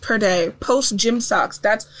 steps per day. Post gym socks.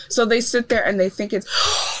 So they sit there and they think it's...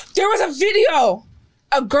 There was a video.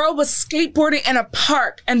 A girl was skateboarding in a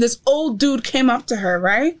park and this old dude came up to her,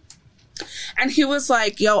 right? And he was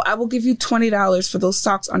like, yo, I will give you $20 for those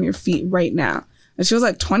socks on your feet right now. And she was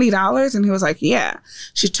like, $20? And he was like, yeah.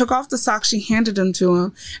 She took off the socks. She handed them to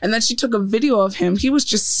him. And then she took a video of him. He was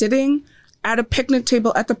just sitting at a picnic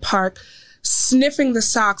table at the park, sniffing the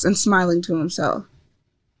socks and smiling to himself.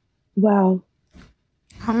 Wow.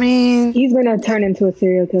 I mean... He's going to turn into a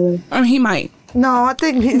serial killer. I mean, he might. No, I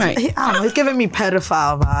think I don't know, he's giving me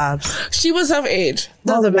pedophile vibes. She was of age.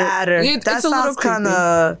 Doesn't matter. That sounds kind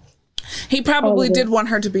of... He probably did want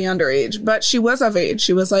her to be underage, but she was of age.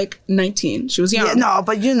 She was like 19. She was young. Yeah, no,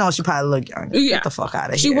 but you know she probably looked young. Yeah. Get the fuck out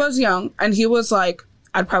of here. She was young, and he was like,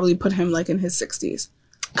 I'd probably put him like in his 60s.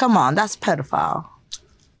 Come on, that's pedophile.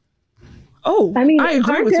 Oh, I mean, I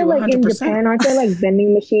agree with you 100%. Like in Japan, aren't there like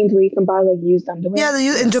vending machines where you can buy like used underwear? Yeah, they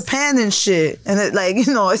use in Japan and shit. And it, like,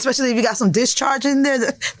 you know, especially if you got some discharge in there,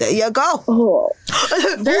 there you go. Oh.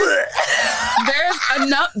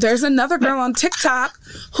 There's another girl on TikTok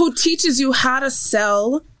who teaches you how to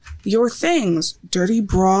sell your things. Dirty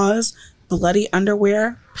bras, bloody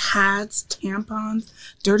underwear, pads, tampons,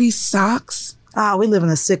 dirty socks. We live in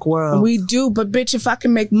a sick world. We do, but bitch, if I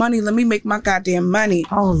can make money, let me make my goddamn money.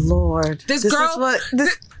 Oh Lord, this girl is what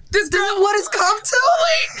it's come to.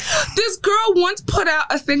 This girl once put out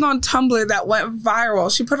a thing on Tumblr that went viral.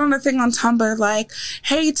 She put on a thing on Tumblr like,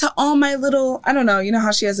 "Hey, to all my little," I don't know, you know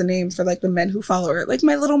how she has a name for like the men who follow her, like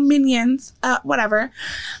my little minions, whatever.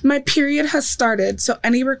 My period has started, so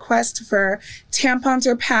any request for tampons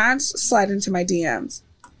or pads, slide into my DMs.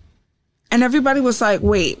 And everybody was like,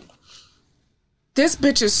 "Wait. This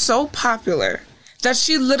bitch is so popular that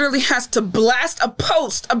she literally has to blast a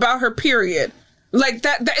post about her period. Like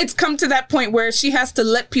that it's come to that point where she has to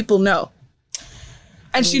let people know.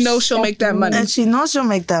 And she knows she'll make that money. And she knows she'll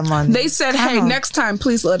make that money. They said, hey, next time,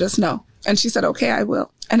 please let us know. And she said, okay, I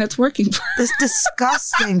will. And it's working for her. It's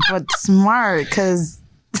disgusting, but smart, because...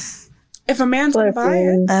 If a man's gonna buy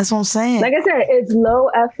it, that's what I'm saying. Like I said, it's low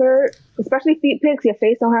effort, especially feet pics. Your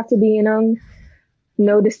face don't have to be in them.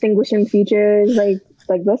 No distinguishing features. Like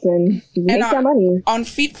listen, make that money. On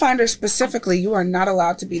Feet Finder specifically, you are not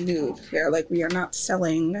allowed to be nude here. Like, we are not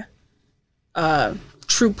selling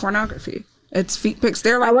true pornography. It's feet pics.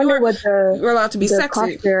 They're like, I wonder what you're allowed to be sexy.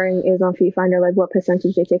 Cost sharing is on Feet Finder, like what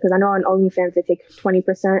percentage they take. Because I know on OnlyFans they take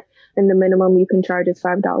 20%, and the minimum you can charge is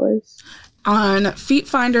 $5. On Feet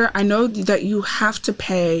Finder, I know that you have to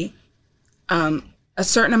pay a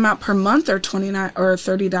certain amount per month, or $29 or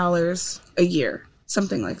 $30 a year,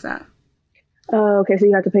 something like that. Oh, okay. So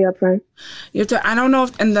you have to pay up front. You have to. I don't know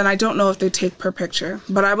and then I don't know if they take per picture.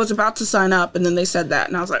 But I was about to sign up, and then they said that,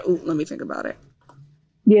 and I was like, ooh, let me think about it.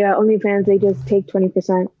 Yeah, OnlyFans, they just take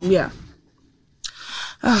 20%. Yeah.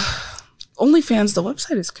 OnlyFans, the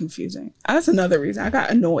website is confusing. That's another reason I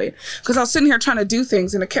got annoyed, because I was sitting here trying to do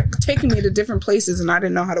things, and it kept taking me to different places, and I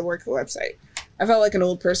didn't know how to work the website. I felt like an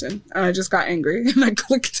old person, and I just got angry, and I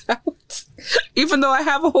clicked out, even though I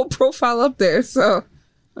have a whole profile up there. So,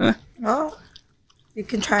 oh, you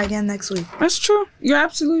can try again next week. That's true. You're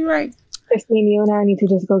absolutely right. Christine, you and I need to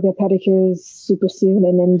just go get pedicures super soon,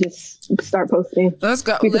 and then just start posting. Let's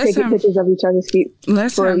go. We can take pictures of each other's feet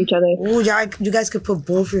for each other. Ooh, you guys could put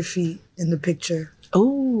both your feet in the picture.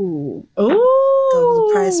 Ooh. Double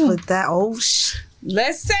the price with that. Oh,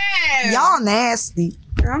 listen. Y'all nasty.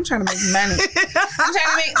 Girl, I'm trying to make money.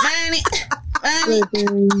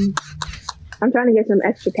 Listen, I'm trying to get some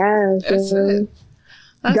extra cash. That's it.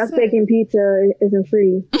 Duck bacon pizza isn't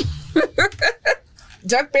free.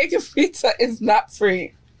 Duck bacon pizza is not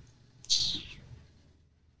free.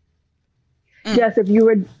 Jess, if you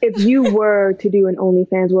were to do an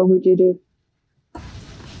OnlyFans, what would you do?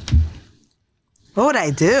 What would I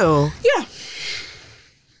do? Yeah.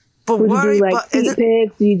 But would you do like feet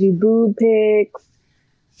pics? Do you do boob pics?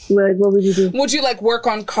 Like, what would you do? Would you like work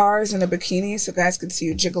on cars in a bikini so guys could see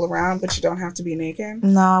you jiggle around, but you don't have to be naked?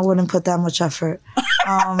 No, I wouldn't put that much effort.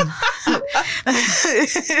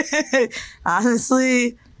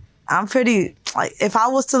 Honestly, I'm pretty, like, if I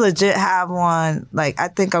was to legit have one, like, I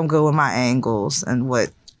think I'm good with my angles and what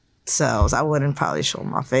sells. I wouldn't probably show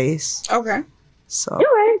my face. Okay. So. You're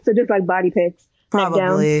right. So just like body pics.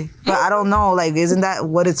 Probably. But I don't know, like, isn't that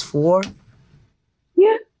what it's for?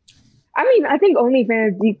 Yeah. I mean, I think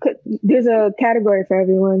OnlyFans, there's a category for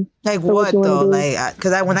everyone. Like what though? Like,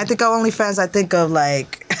 because when I think of OnlyFans, I think of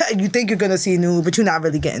like, you think you're going to see nude, but you're not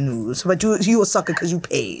really getting nudes. But you a sucker because you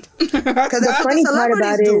paid. Because the funny part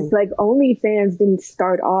about it is, like, OnlyFans didn't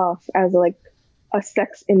start off as like a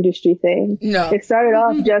sex industry thing. No. It started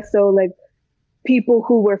off just so like people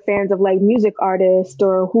who were fans of like music artists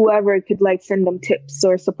or whoever could like send them tips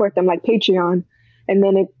or support them, like Patreon. And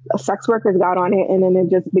then sex workers got on it, and then it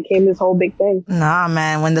just became this whole big thing. Nah,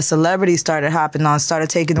 man. When the celebrities started hopping on, started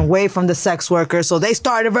taking away from the sex workers, so they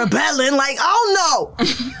started rebelling. Like, oh no!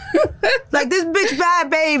 Like this bitch Bad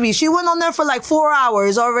Baby, she went on there for like 4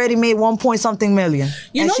 hours, already made 1.something million,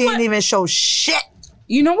 and she didn't even show shit.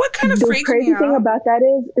 You know what kind of freaks me out? The crazy thing about that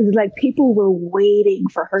is like people were waiting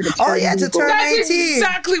for her to turn. Oh yeah, to turn 18. That's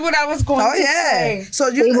exactly what I was going to say.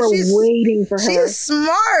 So they were waiting for her. She's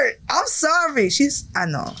smart. I'm sorry.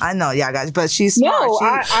 I know, yeah, guys, but she's smart. No.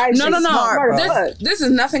 Smart, this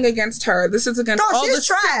is nothing against her. This is against all the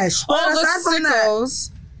trash. All the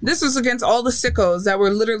sickos. This was against all the sickos that were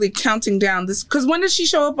literally counting down this. Because when did she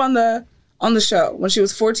show up on the show? When she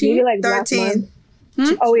was 14? Maybe like 13.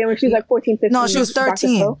 Oh yeah, when she was like 14, 15. No, she was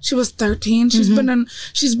 13. She was 13. She's been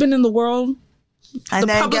in the world, and the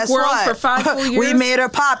then public guess world what? for 5 full years. We made her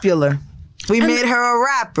popular. We made her a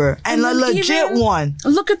rapper and a legit one.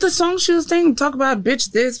 Look at the song she was singing. Talk about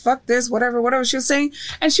bitch this, fuck this, whatever she was saying.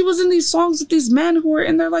 And she was in these songs with these men who were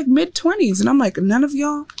in their like mid-20s. And I'm like, none of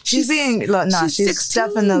y'all. She's she's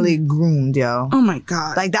definitely groomed, yo. Oh my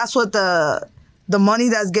God. Like that's what the money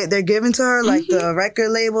they're giving to her, like the record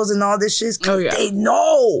labels and all this shit. Oh yeah. They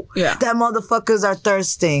know that motherfuckers are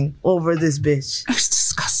thirsting over this bitch. It's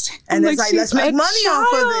disgusting. And it's like, let's make money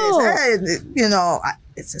off of this. Hey, you know,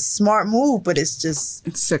 it's a smart move, but it's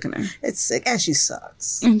sickening. It's sick, and she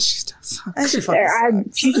sucks. And she does suck. And she fucking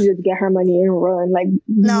sucks. She should just get her money and run. Like,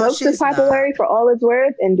 milk the popularity for all it's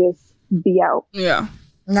worth and just be out. Yeah.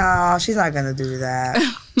 No, she's not gonna do that.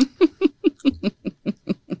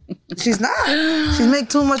 She's not. She make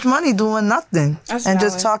too much money doing nothing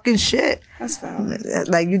just talking shit. That's valid.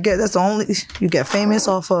 Like you get famous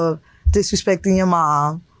off of disrespecting your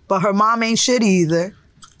mom, but her mom ain't shit either.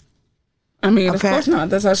 I mean, of course not.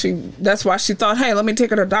 That's why she thought, hey, let me take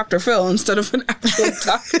her to Dr. Phil instead of an actual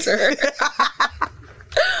doctor.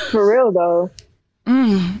 For real though.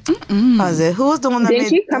 Was it? Who was the one that Didn't made?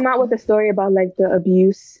 she come out with a story about like the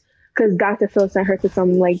abuse? Because Dr. Phil sent her to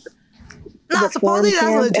some like. Nah, supposedly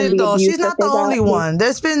that's legit though. She's not the only one.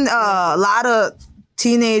 There's been a lot of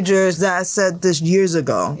teenagers that said this years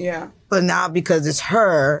ago. Yeah. But now because it's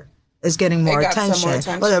her, it's getting more got some attention. more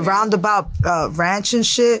attention, But the yeah. roundabout ranch and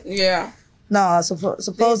shit. Yeah. No,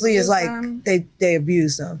 supposedly it's like them. they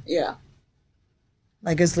abuse them. Yeah.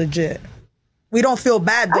 Like it's legit. We don't feel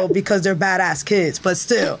bad though because they're badass kids, but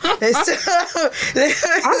still, it's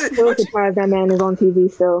I'm still surprised that man is on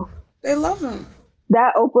TV still. They love him.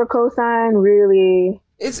 That Oprah cosign really.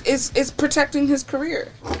 It's protecting his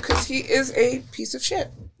career because he is a piece of shit.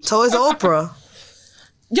 So is Oprah.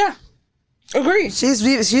 Yeah. Agree.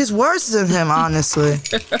 She's worse than him, honestly.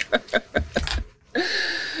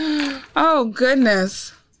 Oh,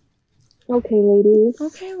 goodness. Okay, ladies.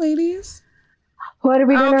 Okay, ladies. What are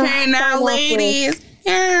we gonna? Okay, now, sign off with? ladies.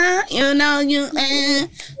 Yeah, you know you.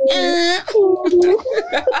 Yeah.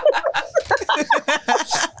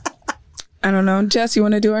 I don't know. Jess, you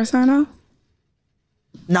want to do our sign off?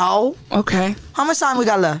 No. Okay. How much time we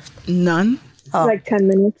got left? None. Oh. Like 10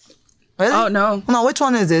 minutes. Really? Oh, no. No, which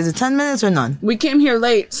one is it? Is it 10 minutes or none? We came here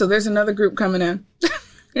late, so there's another group coming in.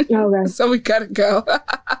 Okay. So we gotta go.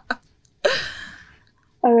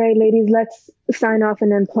 All right, ladies. Let's sign off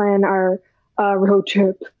and then plan our road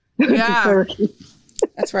trip. Yeah. Turkey.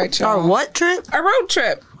 That's right, y'all. Or what trip? A road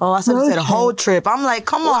trip. Oh, I thought you Road said a whole trip. I'm like,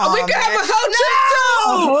 come on. We can have a man. whole trip, too.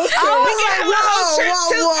 A whole trip. Oh, we can have a whole trip,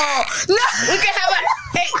 too. Whoa. No. We can have a...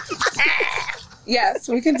 Hey. Yes,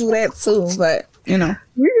 we can do that, too, but, you know.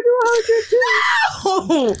 We can do a whole trip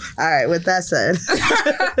too. All right, with that said.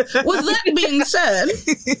 With that being said...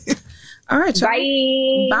 All right, y'all.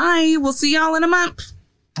 Bye. Bye. We'll see y'all in a month.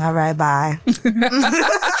 All right, bye.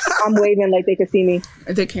 I'm waving like they can see me.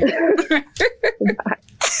 They can't.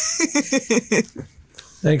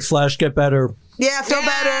 Thanks, Flash. Get better. Yeah, feel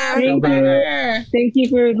better. Thank you. better. Thank you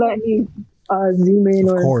for letting me zoom in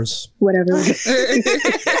Of or course. whatever.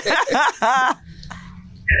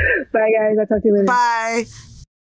 Bye, guys. I'll talk to you later. Bye.